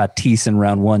Fernando Tatis in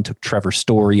round 1 took Trevor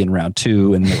Story in round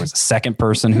 2, and there was a second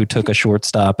person who took a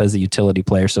shortstop as a utility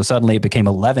player. So suddenly it became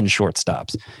 11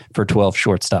 shortstops for 12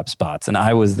 shortstop spots, and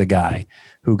I was the guy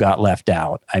who got left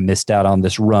out. I missed out on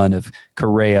this run of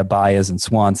Correa, Baez, and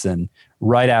Swanson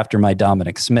right after my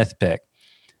Dominic Smith pick.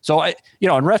 So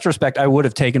in retrospect, I would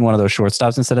have taken one of those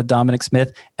shortstops instead of Dominic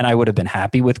Smith, and I would have been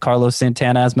happy with Carlos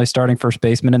Santana as my starting first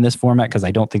baseman in this format because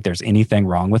I don't think there's anything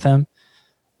wrong with him.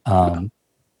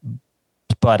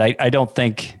 But I don't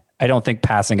think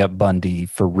passing up Bundy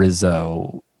for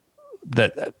Rizzo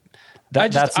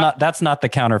that's not the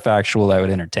counterfactual I would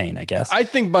entertain, I guess. I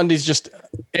think Bundy's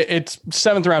it's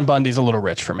 7th round. Bundy's a little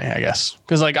rich for me, I guess.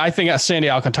 Cause like, I think Sandy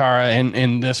Alcantara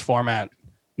in this format,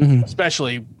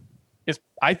 especially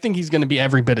I think he's going to be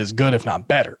every bit as good, if not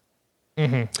better.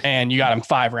 And you got him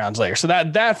 5 rounds later. So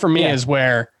that for me is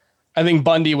where I think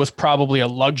Bundy was probably a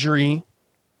luxury.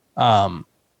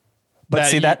 But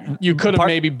see that you could have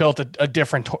maybe built a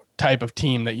different type of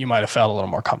team that you might have felt a little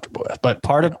more comfortable with. But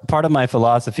part of my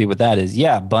philosophy with that is,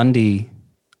 Bundy.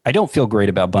 I don't feel great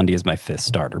about Bundy as my 5th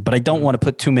starter, but I don't want to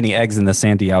put too many eggs in the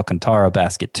Sandy Alcantara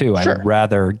basket too. Sure. I'd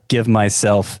rather give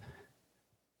myself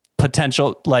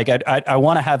potential. Like I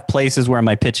want to have places where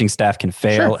my pitching staff can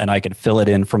fail and I can fill it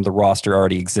in from the roster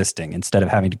already existing instead of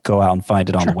having to go out and find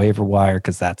it on the waiver wire,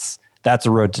 because that's a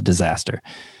road to disaster.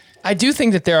 I do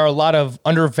think that there are a lot of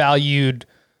undervalued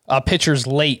pitchers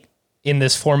late in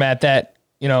this format that,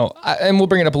 and we'll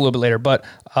bring it up a little bit later, but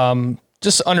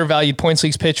just undervalued points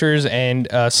leagues pitchers and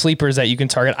sleepers that you can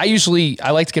target. I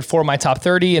like to get 4 of my top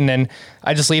 30, and then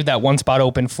I just leave that one spot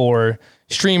open for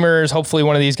streamers. Hopefully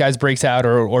one of these guys breaks out,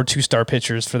 or 2-star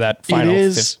pitchers for that final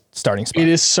 5th starting spot. It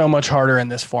is so much harder in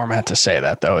this format to say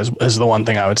that, though, is the one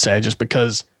thing I would say, just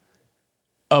because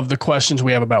of the questions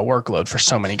we have about workload for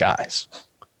so many guys.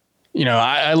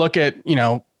 I look at,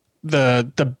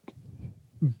 the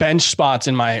bench spots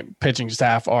in my pitching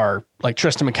staff are like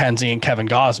Tristan McKenzie and Kevin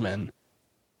Gausman,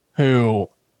 who,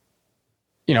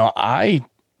 I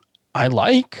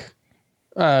like,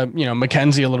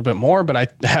 McKenzie a little bit more, but I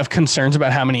have concerns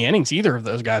about how many innings either of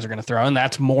those guys are going to throw. And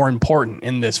that's more important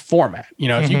in this format.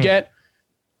 If you get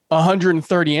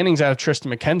 130 innings out of Tristan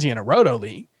McKenzie in a Roto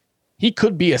league, he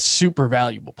could be a super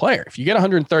valuable player. If you get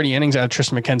 130 innings out of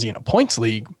Tristan McKenzie in a points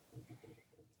league,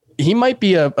 he might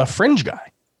be a fringe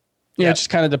guy. It just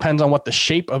kind of depends on what the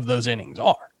shape of those innings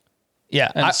are.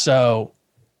 Yeah. And so,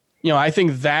 I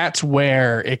think that's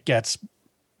where it gets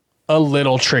a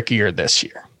little trickier this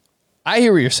year. I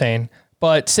hear what you're saying,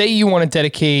 but say you want to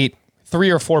dedicate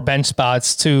 3 or 4 bench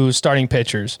spots to starting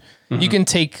pitchers. You can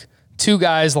take 2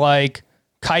 guys like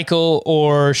Keuchel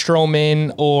or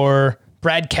Stroman or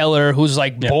Brad Keller, who's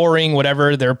boring,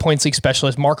 whatever. They're a points league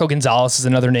specialist. Marco Gonzalez is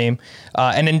another name.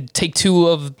 And then take 2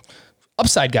 of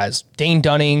upside guys, Dane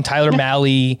Dunning, Tyler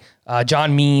Mahle,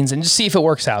 John Means, and just see if it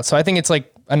works out. So I think it's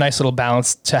like a nice little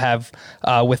balance to have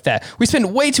with that. We spent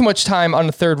way too much time on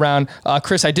the 3rd round.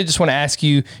 Chris, I did just want to ask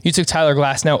you took Tyler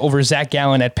Glasnow over Zach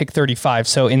Gallen at pick 35.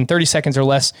 So in 30 seconds or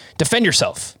less, defend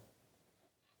yourself.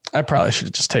 I probably should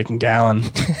have just taken Gallen.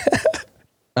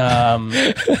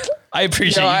 I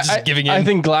appreciate you just giving in. I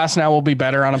think Glasnow will be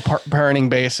better on a per inning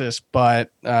basis,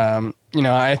 but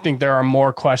I think there are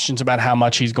more questions about how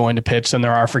much he's going to pitch than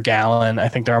there are for Gallen. I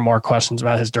think there are more questions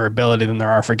about his durability than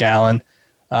there are for Gallen.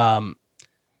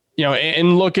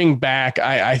 In looking back,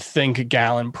 I think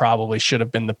Gallen probably should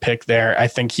have been the pick there. I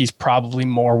think he's probably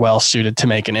more well suited to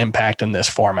make an impact in this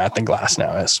format than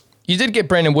Glasnow is. You did get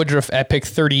Brandon Woodruff at pick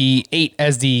 38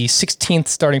 as the 16th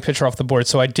starting pitcher off the board,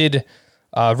 so I did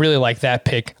really like that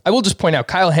pick. I will just point out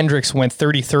Kyle Hendricks went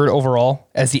 33rd overall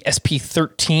as the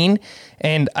SP13,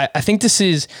 and I think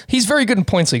he's very good in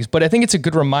points leagues, but I think it's a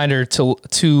good reminder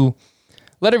to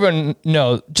let everyone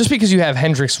know, just because you have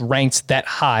Hendricks ranked that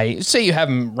high, say you have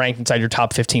him ranked inside your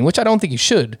top 15, which I don't think you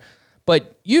should,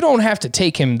 but you don't have to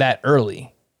take him that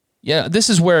early. Yeah, this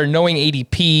is where knowing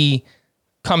ADP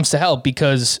comes to help,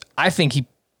 because I think he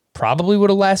probably would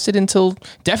have lasted until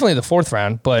definitely the 4th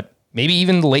round, but maybe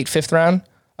even the late 5th round.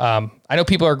 I know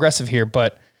people are aggressive here,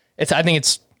 but I think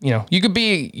it's, you could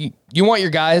be, you want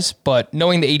your guys, but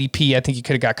knowing the ADP, I think you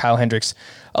could have got Kyle Hendricks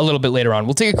a little bit later on.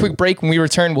 We'll take a quick break. When we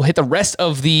return, we'll hit the rest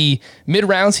of the mid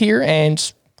rounds here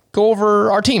and go over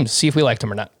our teams, see if we liked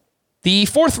them or not. The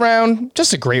 4th round,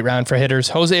 just a great round for hitters.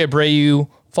 Jose Abreu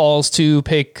falls to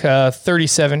pick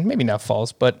 37, maybe not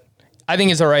falls, but I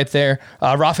think is all right there.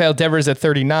 Rafael Devers at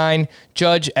 39,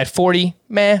 Judge at 40,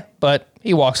 but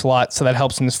he walks a lot, so that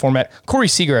helps in this format. Corey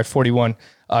Seager at 41,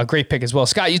 great pick as well.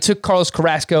 Scott, you took Carlos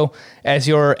Carrasco as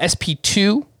your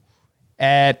SP2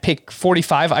 at pick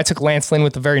 45. I took Lance Lynn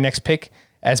with the very next pick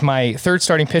as my 3rd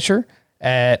starting pitcher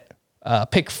at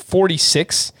pick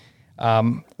 46.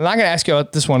 I'm not going to ask you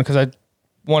about this one because I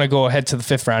want to go ahead to the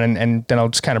 5th round, and then I'll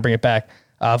just kind of bring it back.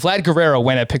 Vlad Guerrero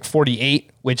went at pick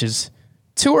 48, which is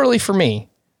too early for me,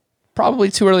 probably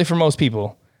too early for most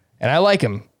people, and I like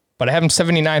him, but I have him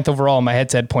 79th overall in my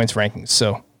head-to-head points rankings,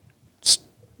 so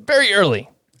very early.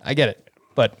 I get it,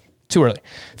 but too early.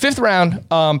 5th round,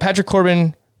 Patrick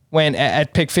Corbin went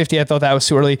at pick 50. I thought that was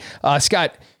too early.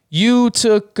 Scott, you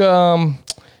took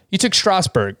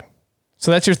Strasburg.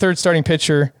 So that's your 3rd starting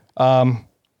pitcher.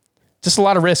 Just a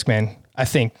lot of risk, man. I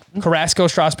think Carrasco,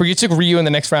 Strasburg. You took Ryu in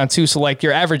the next round too. So like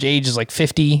your average age is like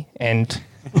 50, and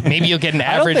maybe you'll get an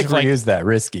average. I don't think Ryu's that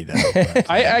risky though.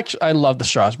 I love the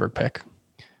Strasburg pick.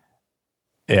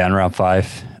 Yeah, in round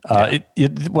 5.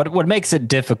 What makes it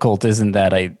difficult isn't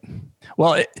that the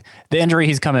injury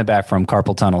he's coming back from,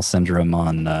 carpal tunnel syndrome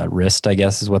on wrist, I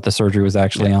guess is what the surgery was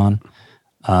actually on.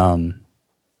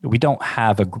 We don't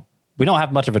have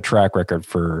much of a track record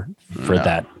for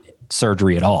that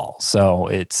surgery at all. So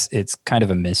it's kind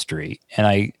of a mystery. And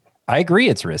I agree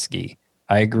it's risky.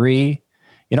 I agree,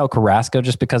 Carrasco,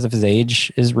 just because of his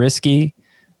age, is risky.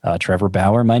 Trevor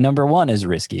Bauer, my number 1, is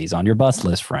risky. He's on your bust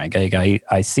list, Frank.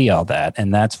 I see all that.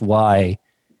 And that's why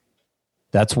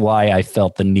I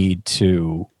felt the need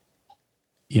to,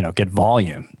 get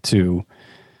volume to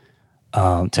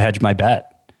hedge my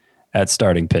bet at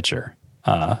starting pitcher.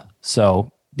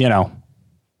 So,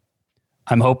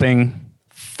 I'm hoping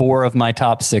 4 of my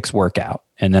top 6 work out,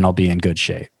 and then I'll be in good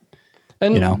shape.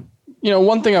 And,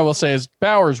 one thing I will say is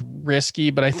Bauer's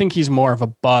risky, but I think he's more of a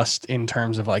bust in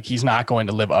terms of like, he's not going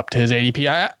to live up to his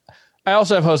ADP. I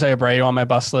also have Jose Abreu on my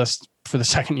bust list for the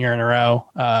 2nd year in a row.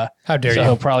 How dare you?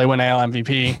 He'll probably win AL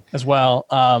MVP as well.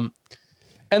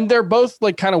 And they're both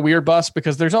like kind of weird busts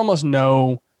because there's almost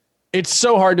it's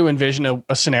so hard to envision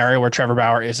a scenario where Trevor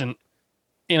Bauer isn't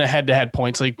in a head-to-head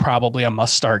points league, probably a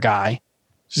must-start guy,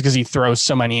 just because he throws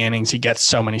so many innings, he gets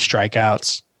so many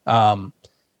strikeouts.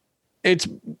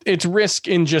 It's risk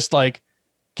in just like,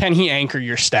 can he anchor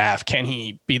your staff? Can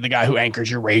he be the guy who anchors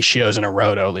your ratios in a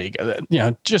roto league?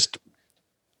 Just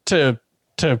to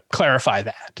clarify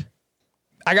that.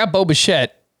 I got Bo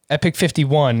Bichette at pick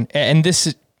 51, and this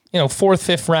is, 4th,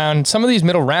 5th round. Some of these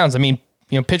middle rounds, I mean,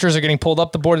 pitchers are getting pulled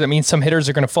up the board. That means some hitters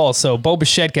are going to fall. So Bo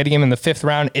Bichette getting him in the 5th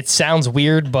round, it sounds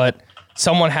weird, but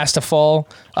someone has to fall.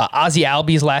 Ozzie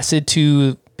Albies lasted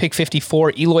to pick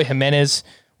 54. Eloy Jimenez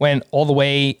went all the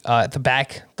way at the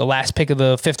back, the last pick of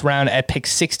the 5th round at pick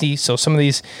 60. So some of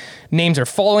these names are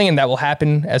falling, and that will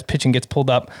happen as pitching gets pulled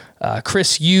up.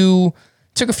 Chris, you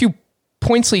took a few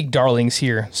points league darlings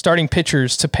here, starting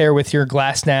pitchers to pair with your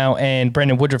Glasnow and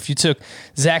Brandon Woodruff. You took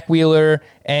Zach Wheeler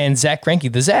and Zach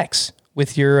Greinke, the Zacks,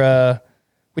 with your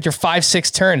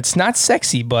 5-6 turn. It's not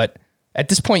sexy, but at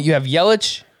this point you have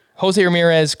Yelich, Jose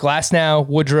Ramirez, Glasnow,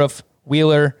 Woodruff,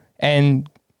 Wheeler, and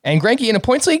Greinke in a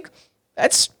points league.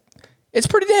 It's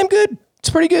pretty damn good.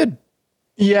 It's pretty good.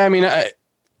 Yeah, I mean,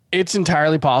 it's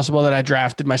entirely possible that I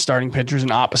drafted my starting pitchers in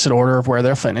opposite order of where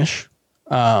they'll finish.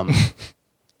 Greinke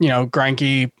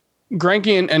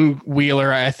and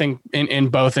Wheeler, I think in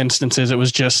both instances, it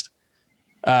was just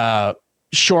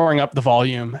shoring up the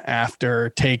volume after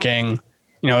taking,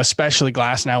 especially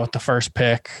Glasnow with the first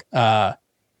pick.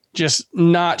 Just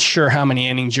not sure how many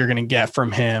innings you're going to get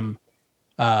from him,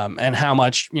 and how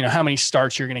many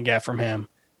starts you're going to get from him.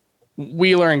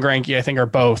 Wheeler and Greinke, I think, are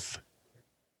both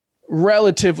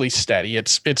relatively steady.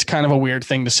 It's kind of a weird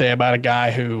thing to say about a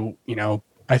guy who,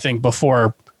 I think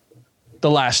before the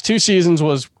last 2 seasons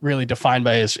was really defined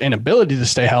by his inability to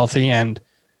stay healthy. And,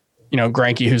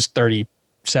 Greinke, who's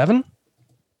 37,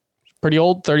 pretty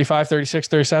old, 35, 36,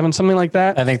 37, something like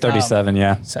that. I think 37.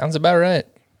 Yeah. Sounds about right.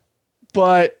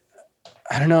 But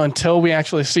I don't know, until we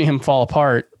actually see him fall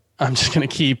apart, I'm just going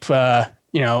to keep,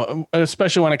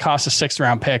 especially when it costs a 6th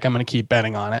round pick, I'm going to keep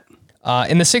betting on it.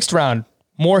 In the 6th round,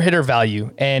 more hitter value.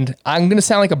 And I'm going to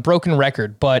sound like a broken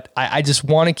record, but I just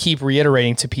want to keep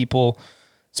reiterating to people,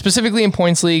 specifically in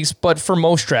points leagues, but for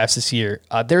most drafts this year,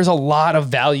 there's a lot of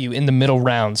value in the middle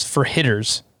rounds for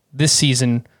hitters this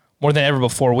season more than ever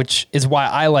before, which is why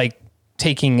I like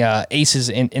taking aces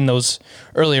in those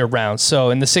earlier rounds.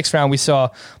 So in the 6th round, we saw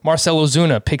Marcell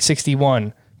Ozuna, pick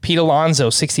 61, Pete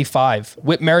Alonso, 65,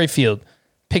 Whit Merrifield,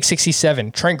 pick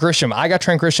 67, Trent Grisham. I got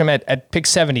Trent Grisham at pick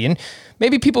 70, and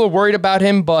maybe people are worried about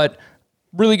him, but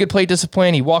really good plate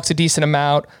discipline. He walks a decent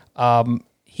amount.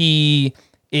 He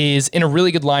is in a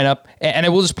really good lineup. And I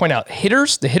will just point out, the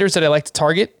hitters that I like to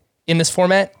target in this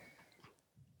format,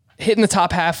 hitting the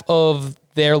top half of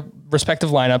their respective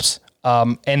lineups,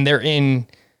 and they're in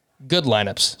good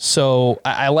lineups. So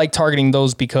I like targeting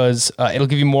those because it'll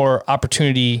give you more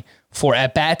opportunity for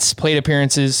at-bats, plate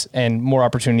appearances, and more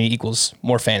opportunity equals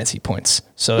more fantasy points.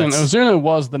 So and Ozuna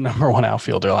was the number 1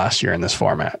 outfielder last year in this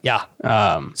format. Yeah,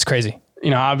 it's crazy.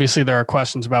 Obviously there are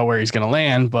questions about where he's going to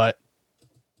land, but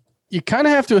you kind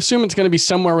of have to assume it's going to be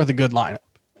somewhere with a good lineup.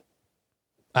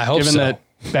 I hope given so. that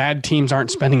bad teams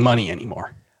aren't spending money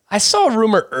anymore. I saw a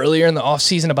rumor earlier in the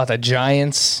offseason about the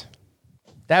Giants.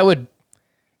 That would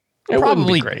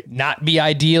probably not be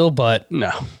ideal, but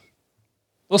no.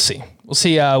 We'll see. We'll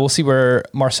see where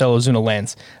Marcell Ozuna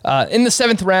lands. In the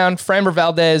 7th round, Framber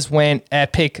Valdez went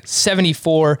at pick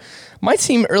 74. Might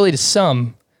seem early to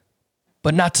some,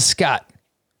 but not to Scott.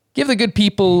 Give the good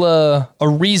people a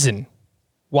reason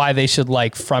why they should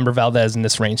like Framber Valdez in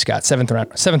this range, Scott.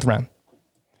 7th round.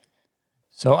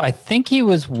 So I think he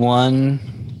was one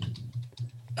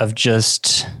of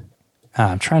just...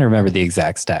 I'm trying to remember the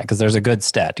exact stat because there's a good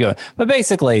stat. But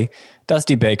basically,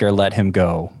 Dusty Baker let him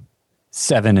go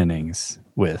 7 innings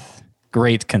with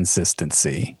great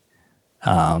consistency.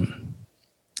 And,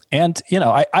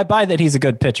 I buy that he's a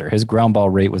good pitcher. His ground ball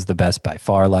rate was the best by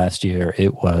far last year.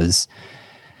 It was,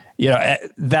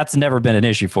 that's never been an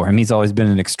issue for him. He's always been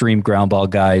an extreme ground ball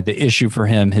guy. The issue for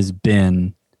him has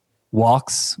been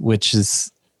walks, which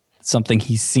is something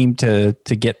he seemed to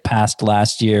get past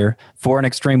last year. For an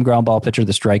extreme ground ball pitcher,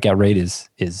 the strikeout rate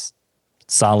is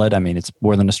solid. I mean, it's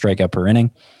more than a strikeout per inning.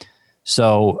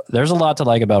 So there's a lot to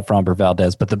like about Framber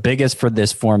Valdez, but the biggest for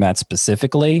this format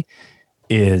specifically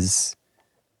is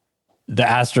the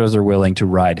Astros are willing to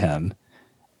ride him.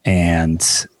 And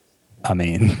I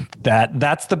mean,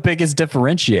 that's the biggest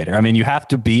differentiator. I mean, you have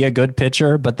to be a good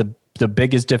pitcher, but the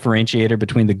biggest differentiator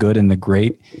between the good and the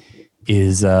great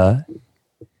is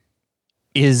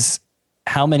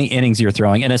how many innings you're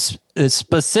throwing, and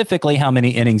specifically how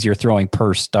many innings you're throwing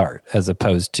per start, as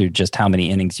opposed to just how many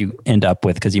innings you end up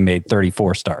with because you made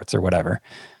 34 starts or whatever.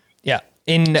 Yeah.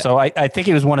 So I think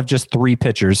he was one of just 3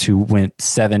 pitchers who went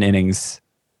 7 innings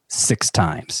 6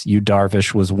 times. Yu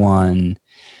Darvish was one,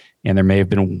 and there may have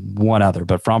been one other,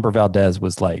 but Framber Valdez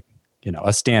was like, a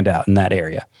standout in that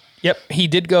area. Yep, he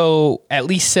did go at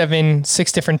least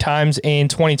 6 different times in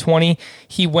 2020.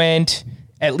 He went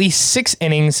at least 6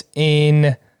 innings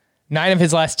in 9 of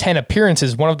his last 10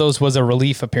 appearances. One of those was a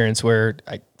relief appearance where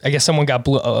I guess someone got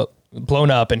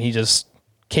blown up and he just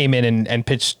came in and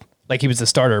pitched like he was the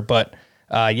starter. But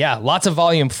lots of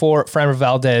volume for Framber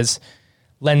Valdez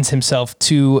lends himself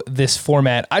to this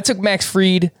format. I took Max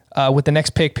Fried with the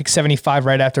next pick 75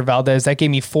 right after Valdez. That gave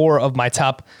me 4 of my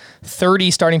top 30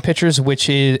 starting pitchers, which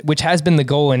has been the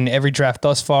goal in every draft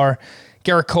thus far.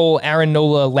 Garrett Cole, Aaron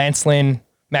Nola, Lance Lynn,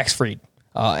 Max Fried.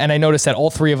 And I noticed that all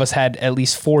 3 of us had at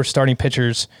least 4 starting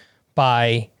pitchers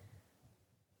by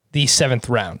the 7th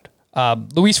round.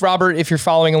 Luis Robert, if you're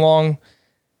following along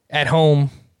at home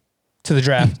to the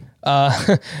draft,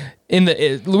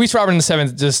 Luis Robert in the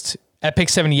 7th, just at pick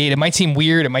 78, it might seem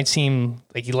weird. It might seem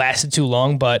like he lasted too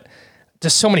long, but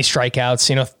just so many strikeouts,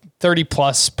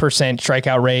 30+%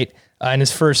 strikeout rate in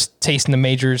his first taste in the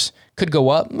majors. Could go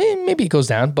up, maybe it goes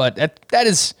down, but that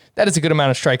is a good amount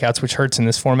of strikeouts, which hurts in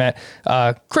this format.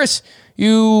 Chris,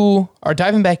 you are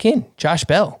diving back in. Josh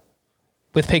Bell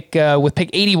with pick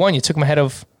 81. You took him ahead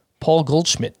of Paul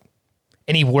Goldschmidt.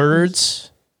 Any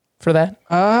words for that?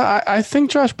 I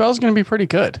think Josh Bell's going to be pretty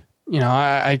good.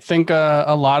 I think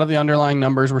a lot of the underlying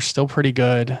numbers were still pretty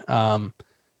good.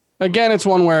 Again, it's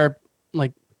one where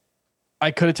I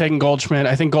could have taken Goldschmidt.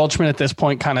 I think Goldschmidt at this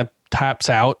point kind of taps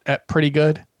out at pretty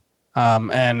good.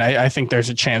 And I think there's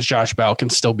a chance Josh Bell can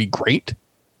still be great.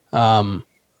 And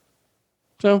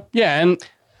you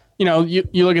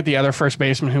look at the other first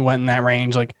baseman who went in that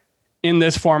range, like in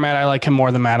this format, I like him more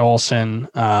than Matt Olson.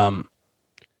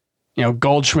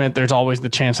 Goldschmidt, there's always the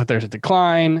chance that there's a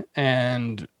decline,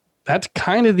 and that's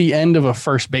kind of the end of a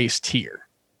first base tier.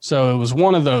 So it was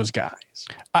one of those guys.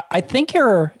 I think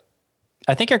you're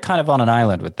kind of on an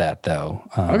island with that, though,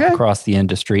 across the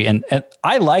industry. And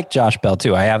I like Josh Bell,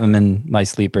 too. I have him in my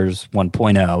Sleepers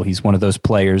 1.0. He's one of those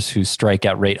players whose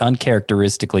strikeout rate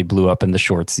uncharacteristically blew up in the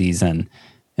short season.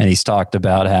 And he's talked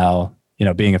about how,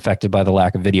 being affected by the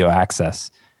lack of video access.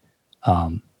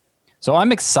 So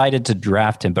I'm excited to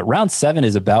draft him. But round 7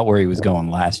 is about where he was going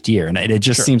last year. And it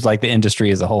just seems like the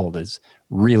industry as a whole is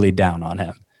really down on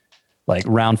him. Like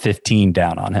round 15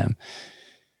 down on him.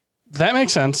 That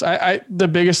makes sense. The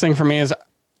biggest thing for me is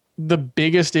the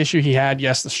biggest issue he had.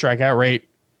 Yes, the strikeout rate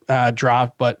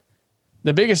dropped, but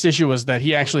the biggest issue was that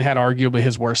he actually had arguably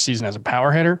his worst season as a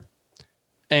power hitter.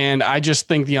 And I just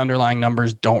think the underlying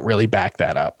numbers don't really back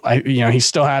that up. He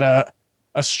still had a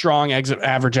strong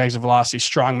average exit velocity,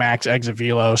 strong max exit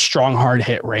velo, strong hard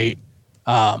hit rate.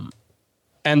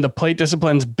 And the plate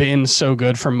discipline's been so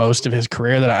good for most of his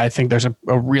career that I think there's a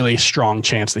really strong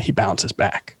chance that he bounces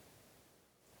back.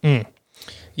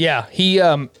 Yeah, he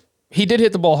did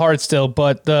hit the ball hard still,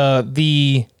 but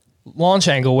the launch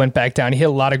angle went back down. He hit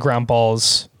a lot of ground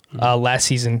balls last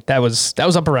season. That was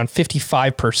up around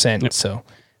 55%. Yep. So,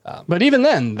 but even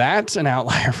then, that's an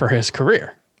outlier for his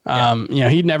career.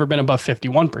 He'd never been above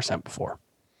 51% before.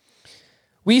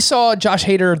 We saw Josh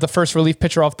Hader, the first relief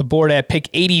pitcher off the board at pick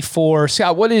 84.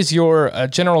 Scott, what is your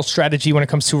general strategy when it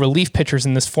comes to relief pitchers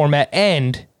in this format?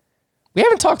 And we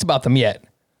haven't talked about them yet.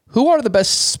 Who are the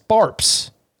best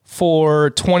SPARPs for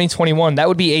 2021? That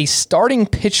would be a starting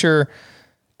pitcher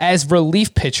as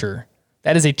relief pitcher.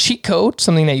 That is a cheat code,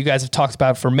 something that you guys have talked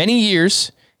about for many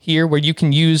years here, where you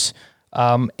can use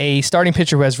a starting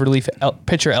pitcher who has relief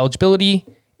pitcher eligibility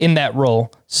in that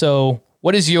role. So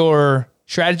what is your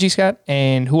strategy, Scott?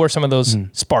 And who are some of those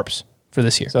SPARPs for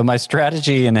this year? So my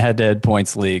strategy in head-to-head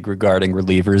points league regarding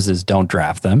relievers is don't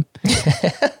draft them.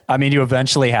 I mean, you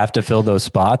eventually have to fill those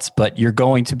spots, but you're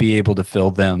going to be able to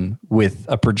fill them with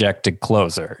a projected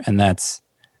closer. And that's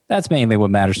mainly what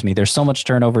matters to me. There's so much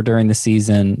turnover during the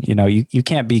season. You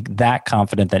can't be that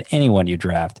confident that anyone you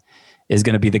draft is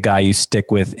going to be the guy you stick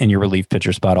with in your relief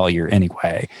pitcher spot all year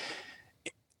anyway.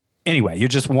 Anyway, you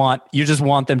just want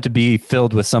them to be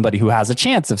filled with somebody who has a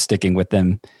chance of sticking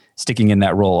in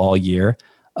that role all year.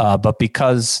 But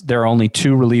because there are only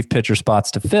 2 relief pitcher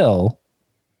spots to fill,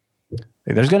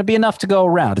 there's going to be enough to go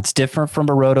around. It's different from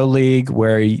a roto league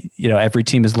where every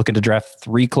team is looking to draft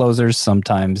 3 closers.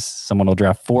 Sometimes someone will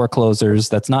draft 4 closers.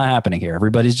 That's not happening here.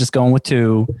 Everybody's just going with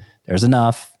 2. There's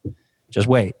enough. Just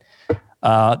wait.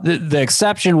 The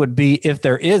exception would be if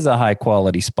there is a high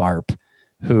quality SPARP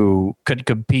who could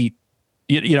compete.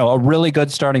 A really good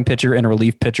starting pitcher in a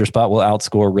relief pitcher spot will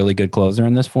outscore a really good closer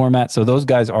in this format. So those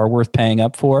guys are worth paying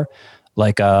up for,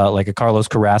 like a Carlos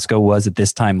Carrasco was at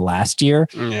this time last year.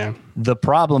 Yeah. The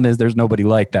problem is there's nobody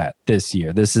like that this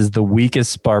year. This is the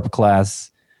weakest SPARP class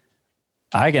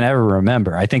I can ever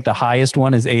remember. I think the highest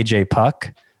one is AJ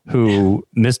Puck, who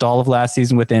missed all of last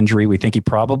season with injury. We think he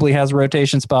probably has a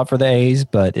rotation spot for the A's,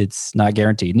 but it's not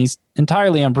guaranteed. And he's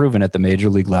entirely unproven at the major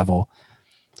league level.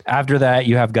 After that,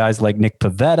 you have guys like Nick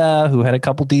Pivetta, who had a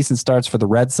couple decent starts for the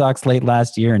Red Sox late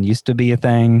last year and used to be a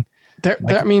thing.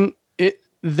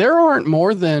 There aren't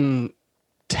more than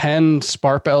 10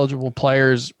 SPARP eligible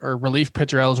players or relief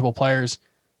pitcher eligible players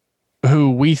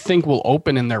who we think will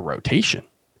open in their rotation,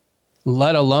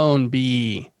 let alone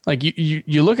be like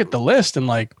you look at the list and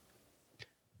like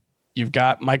you've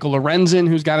got Michael Lorenzen,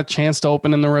 who's got a chance to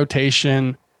open in the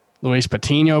rotation. Luis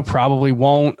Patino probably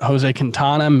won't. Jose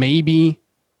Quintana, maybe.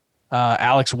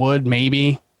 Alex Wood,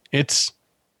 maybe. It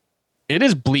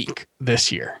is bleak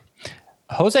this year.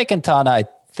 Jose Quintana, I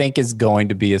think, is going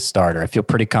to be a starter. I feel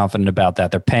pretty confident about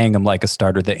that. They're paying him like a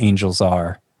starter. The Angels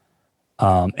are.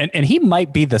 And he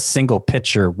might be the single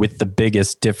pitcher with the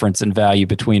biggest difference in value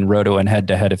between roto and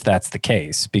head-to-head if that's the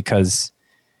case, because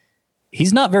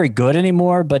he's not very good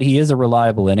anymore, but he is a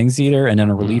reliable innings eater. And in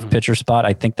a relief pitcher spot,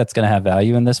 I think that's going to have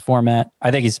value in this format.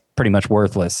 I think he's pretty much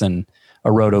worthless in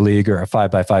a roto league or a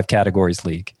 5x5 categories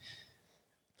league.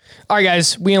 All right,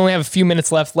 guys, we only have a few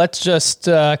minutes left. Let's just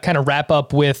kind of wrap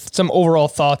up with some overall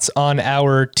thoughts on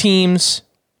our teams.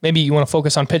 Maybe you want to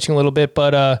focus on pitching a little bit,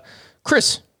 but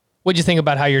Chris, what'd you think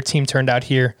about how your team turned out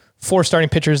here? 4 starting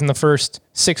pitchers in the first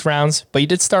 6 rounds, but you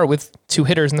did start with 2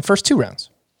 hitters in the first 2 rounds.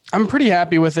 I'm pretty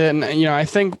happy with it. And, I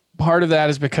think part of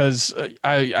that is because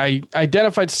I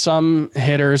identified some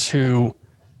hitters who,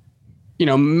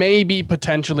 may be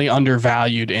potentially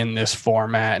undervalued in this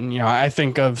format. And, I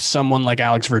think of someone like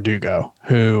Alex Verdugo,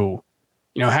 who,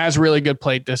 has really good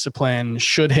plate discipline,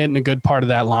 should hit in a good part of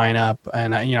that lineup.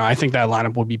 And, I think that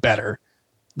lineup will be better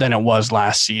than it was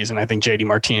last season. I think JD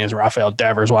Martinez, Rafael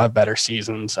Devers will have better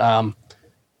seasons.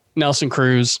 Nelson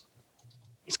Cruz,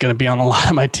 he's going to be on a lot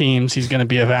of my teams. He's going to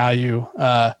be a value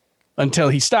until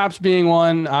he stops being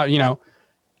one.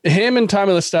 Him and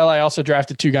Tommy La Stella, I also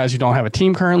drafted 2 guys who don't have a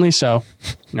team currently. So,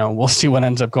 we'll see what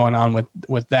ends up going on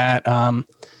with that.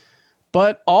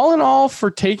 But all in all,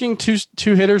 for taking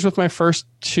two hitters with my first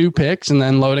 2 picks and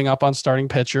then loading up on starting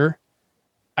pitcher,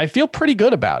 I feel pretty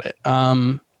good about it.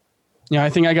 I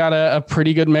think I got a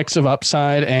pretty good mix of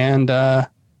upside and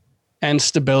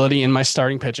stability in my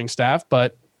starting pitching staff.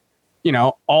 But,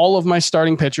 all of my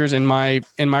starting pitchers in my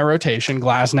rotation,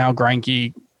 Glasnow,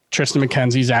 Greinke, Tristan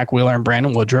McKenzie, Zach Wheeler, and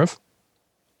Brandon Woodruff.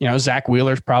 Zach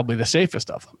Wheeler's probably the safest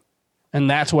of them. And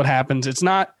that's what happens. It's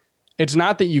not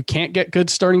that you can't get good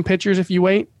starting pitchers if you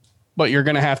wait, but you're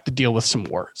going to have to deal with some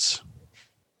worse.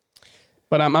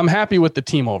 But I'm happy with the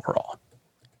team overall.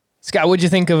 Scott, what'd you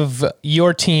think of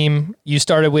your team? You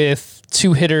started with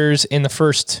 2 hitters in the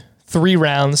first 3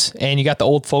 rounds, and you got the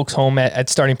old folks home at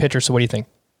starting pitcher. So what do you think?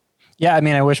 Yeah, I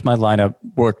mean, I wish my lineup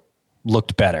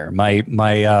looked better.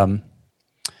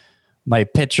 My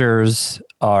pitchers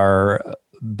are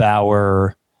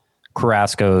Bauer,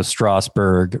 Carrasco,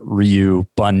 Strasburg, Ryu,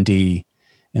 Bundy,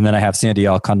 and then I have Sandy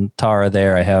Alcantara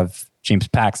there. I have James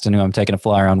Paxton, who I'm taking a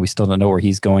flyer on, we still don't know where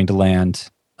he's going to land.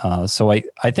 So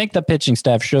I think the pitching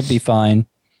staff should be fine.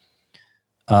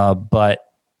 But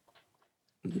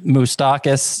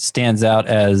Moustakas stands out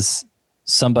as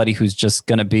somebody who's just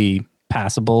going to be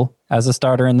passable as a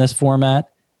starter in this format.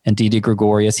 And Didi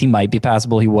Gregorius, he might be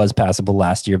passable. He was passable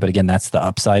last year, but again, that's the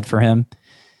upside for him.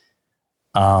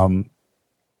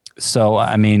 So,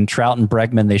 I mean, Trout and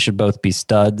Bregman, they should both be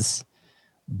studs,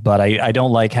 but I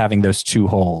don't like having those two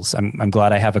holes. I'm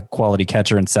glad I have a quality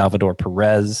catcher in Salvador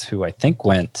Perez, who I think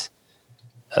went,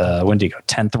 when did he go?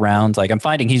 10th round. Like, I'm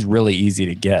finding he's really easy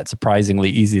to get, surprisingly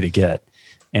easy to get,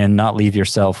 and not leave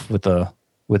yourself with a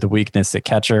weakness at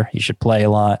catcher. He should play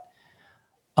a lot.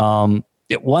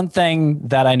 One thing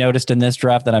that I noticed in this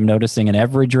draft that I'm noticing in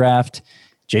every draft,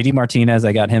 JD Martinez,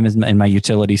 I got him in my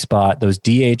utility spot. Those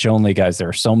DH only guys, there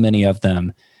are so many of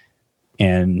them,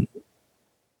 and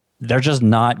they're just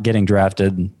not getting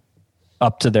drafted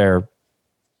up to their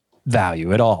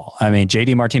value at all. I mean,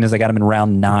 JD Martinez, I got him in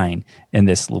round 9 in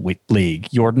this league.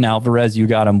 Yordan Alvarez, you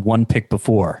got him one pick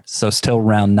before, so still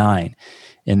round 9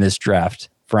 in this draft,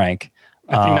 Frank.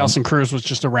 I think Nelson Cruz was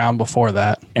just a round before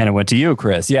that. And it went to you,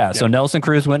 Chris. Yeah. So Nelson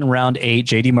Cruz went in round 8.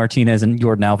 JD Martinez and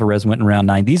Yordan Alvarez went in round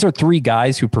 9. These are 3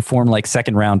 guys who performed like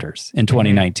second rounders in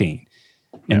 2019.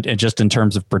 And just in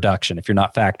terms of production, if you're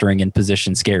not factoring in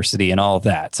position scarcity and all of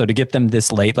that. So to get them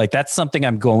this late, like that's something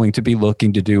I'm going to be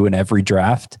looking to do in every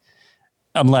draft,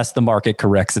 unless the market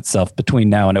corrects itself between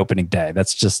now and opening day.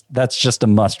 That's just a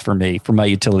must for me for my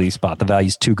utility spot. The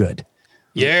value's too good.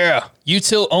 Yeah,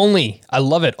 util only. I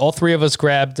love it. All 3 of us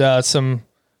grabbed some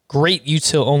great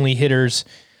util only hitters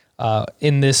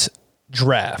in this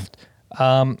draft.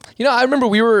 I remember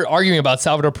we were arguing about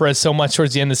Salvador Perez so much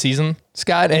towards the end of the season,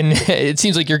 Scott, and it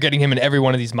seems like you're getting him in every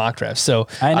one of these mock drafts. So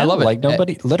I love it. Like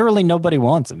literally nobody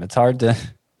wants him. It's hard to.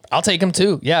 I'll take him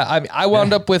too. Yeah, I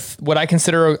wound up with what I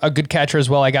consider a good catcher as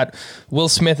well. I got Will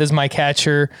Smith as my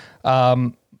catcher.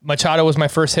 Machado was my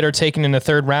first hitter taken in the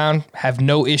 3rd round. Have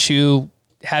no issue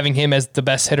having him as the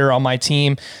best hitter on my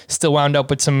team. Still wound up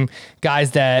with some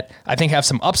guys that I think have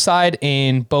some upside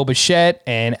in Bo Bichette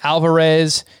and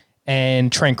Alvarez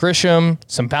and Trent Grisham,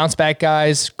 some bounce back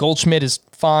guys. Goldschmidt is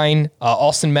fine.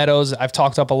 Austin Meadows, I've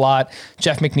talked up a lot.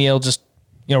 Jeff McNeil, just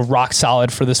rock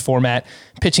solid for this format.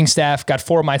 Pitching staff, got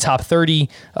 4 of my top 30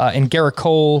 in Garrett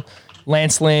Cole,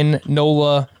 Lance Lynn,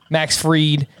 Nola, Max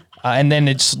Fried, and then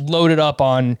it's loaded up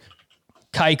on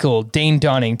Keuchel, Dane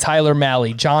Dunning, Tyler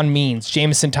Mahle, John Means,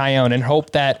 Jameson Taillon, and hope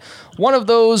that one of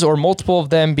those or multiple of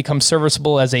them become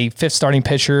serviceable as a 5th starting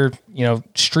pitcher,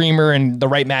 streamer and the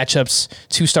right matchups,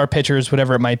 2-star pitchers,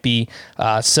 whatever it might be.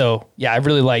 I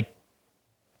really like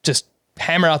just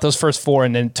hammer out those first 4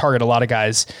 and then target a lot of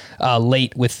guys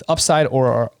late with upside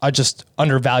or are just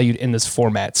undervalued in this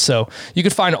format. So you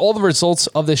can find all the results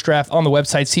of this draft on the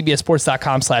website,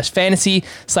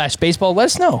 cbssports.com/fantasy/baseball. Let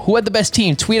us know who had the best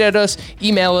team. Tweet at us,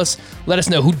 email us, let us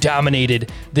know who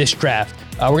dominated this draft.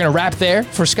 We're going to wrap there.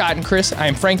 For Scott and Chris, I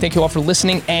am Frank. Thank you all for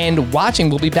listening and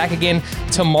watching. We'll be back again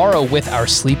tomorrow with our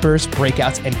Sleepers,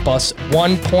 Breakouts, and Busts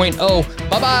 1.0.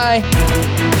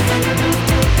 Bye-bye.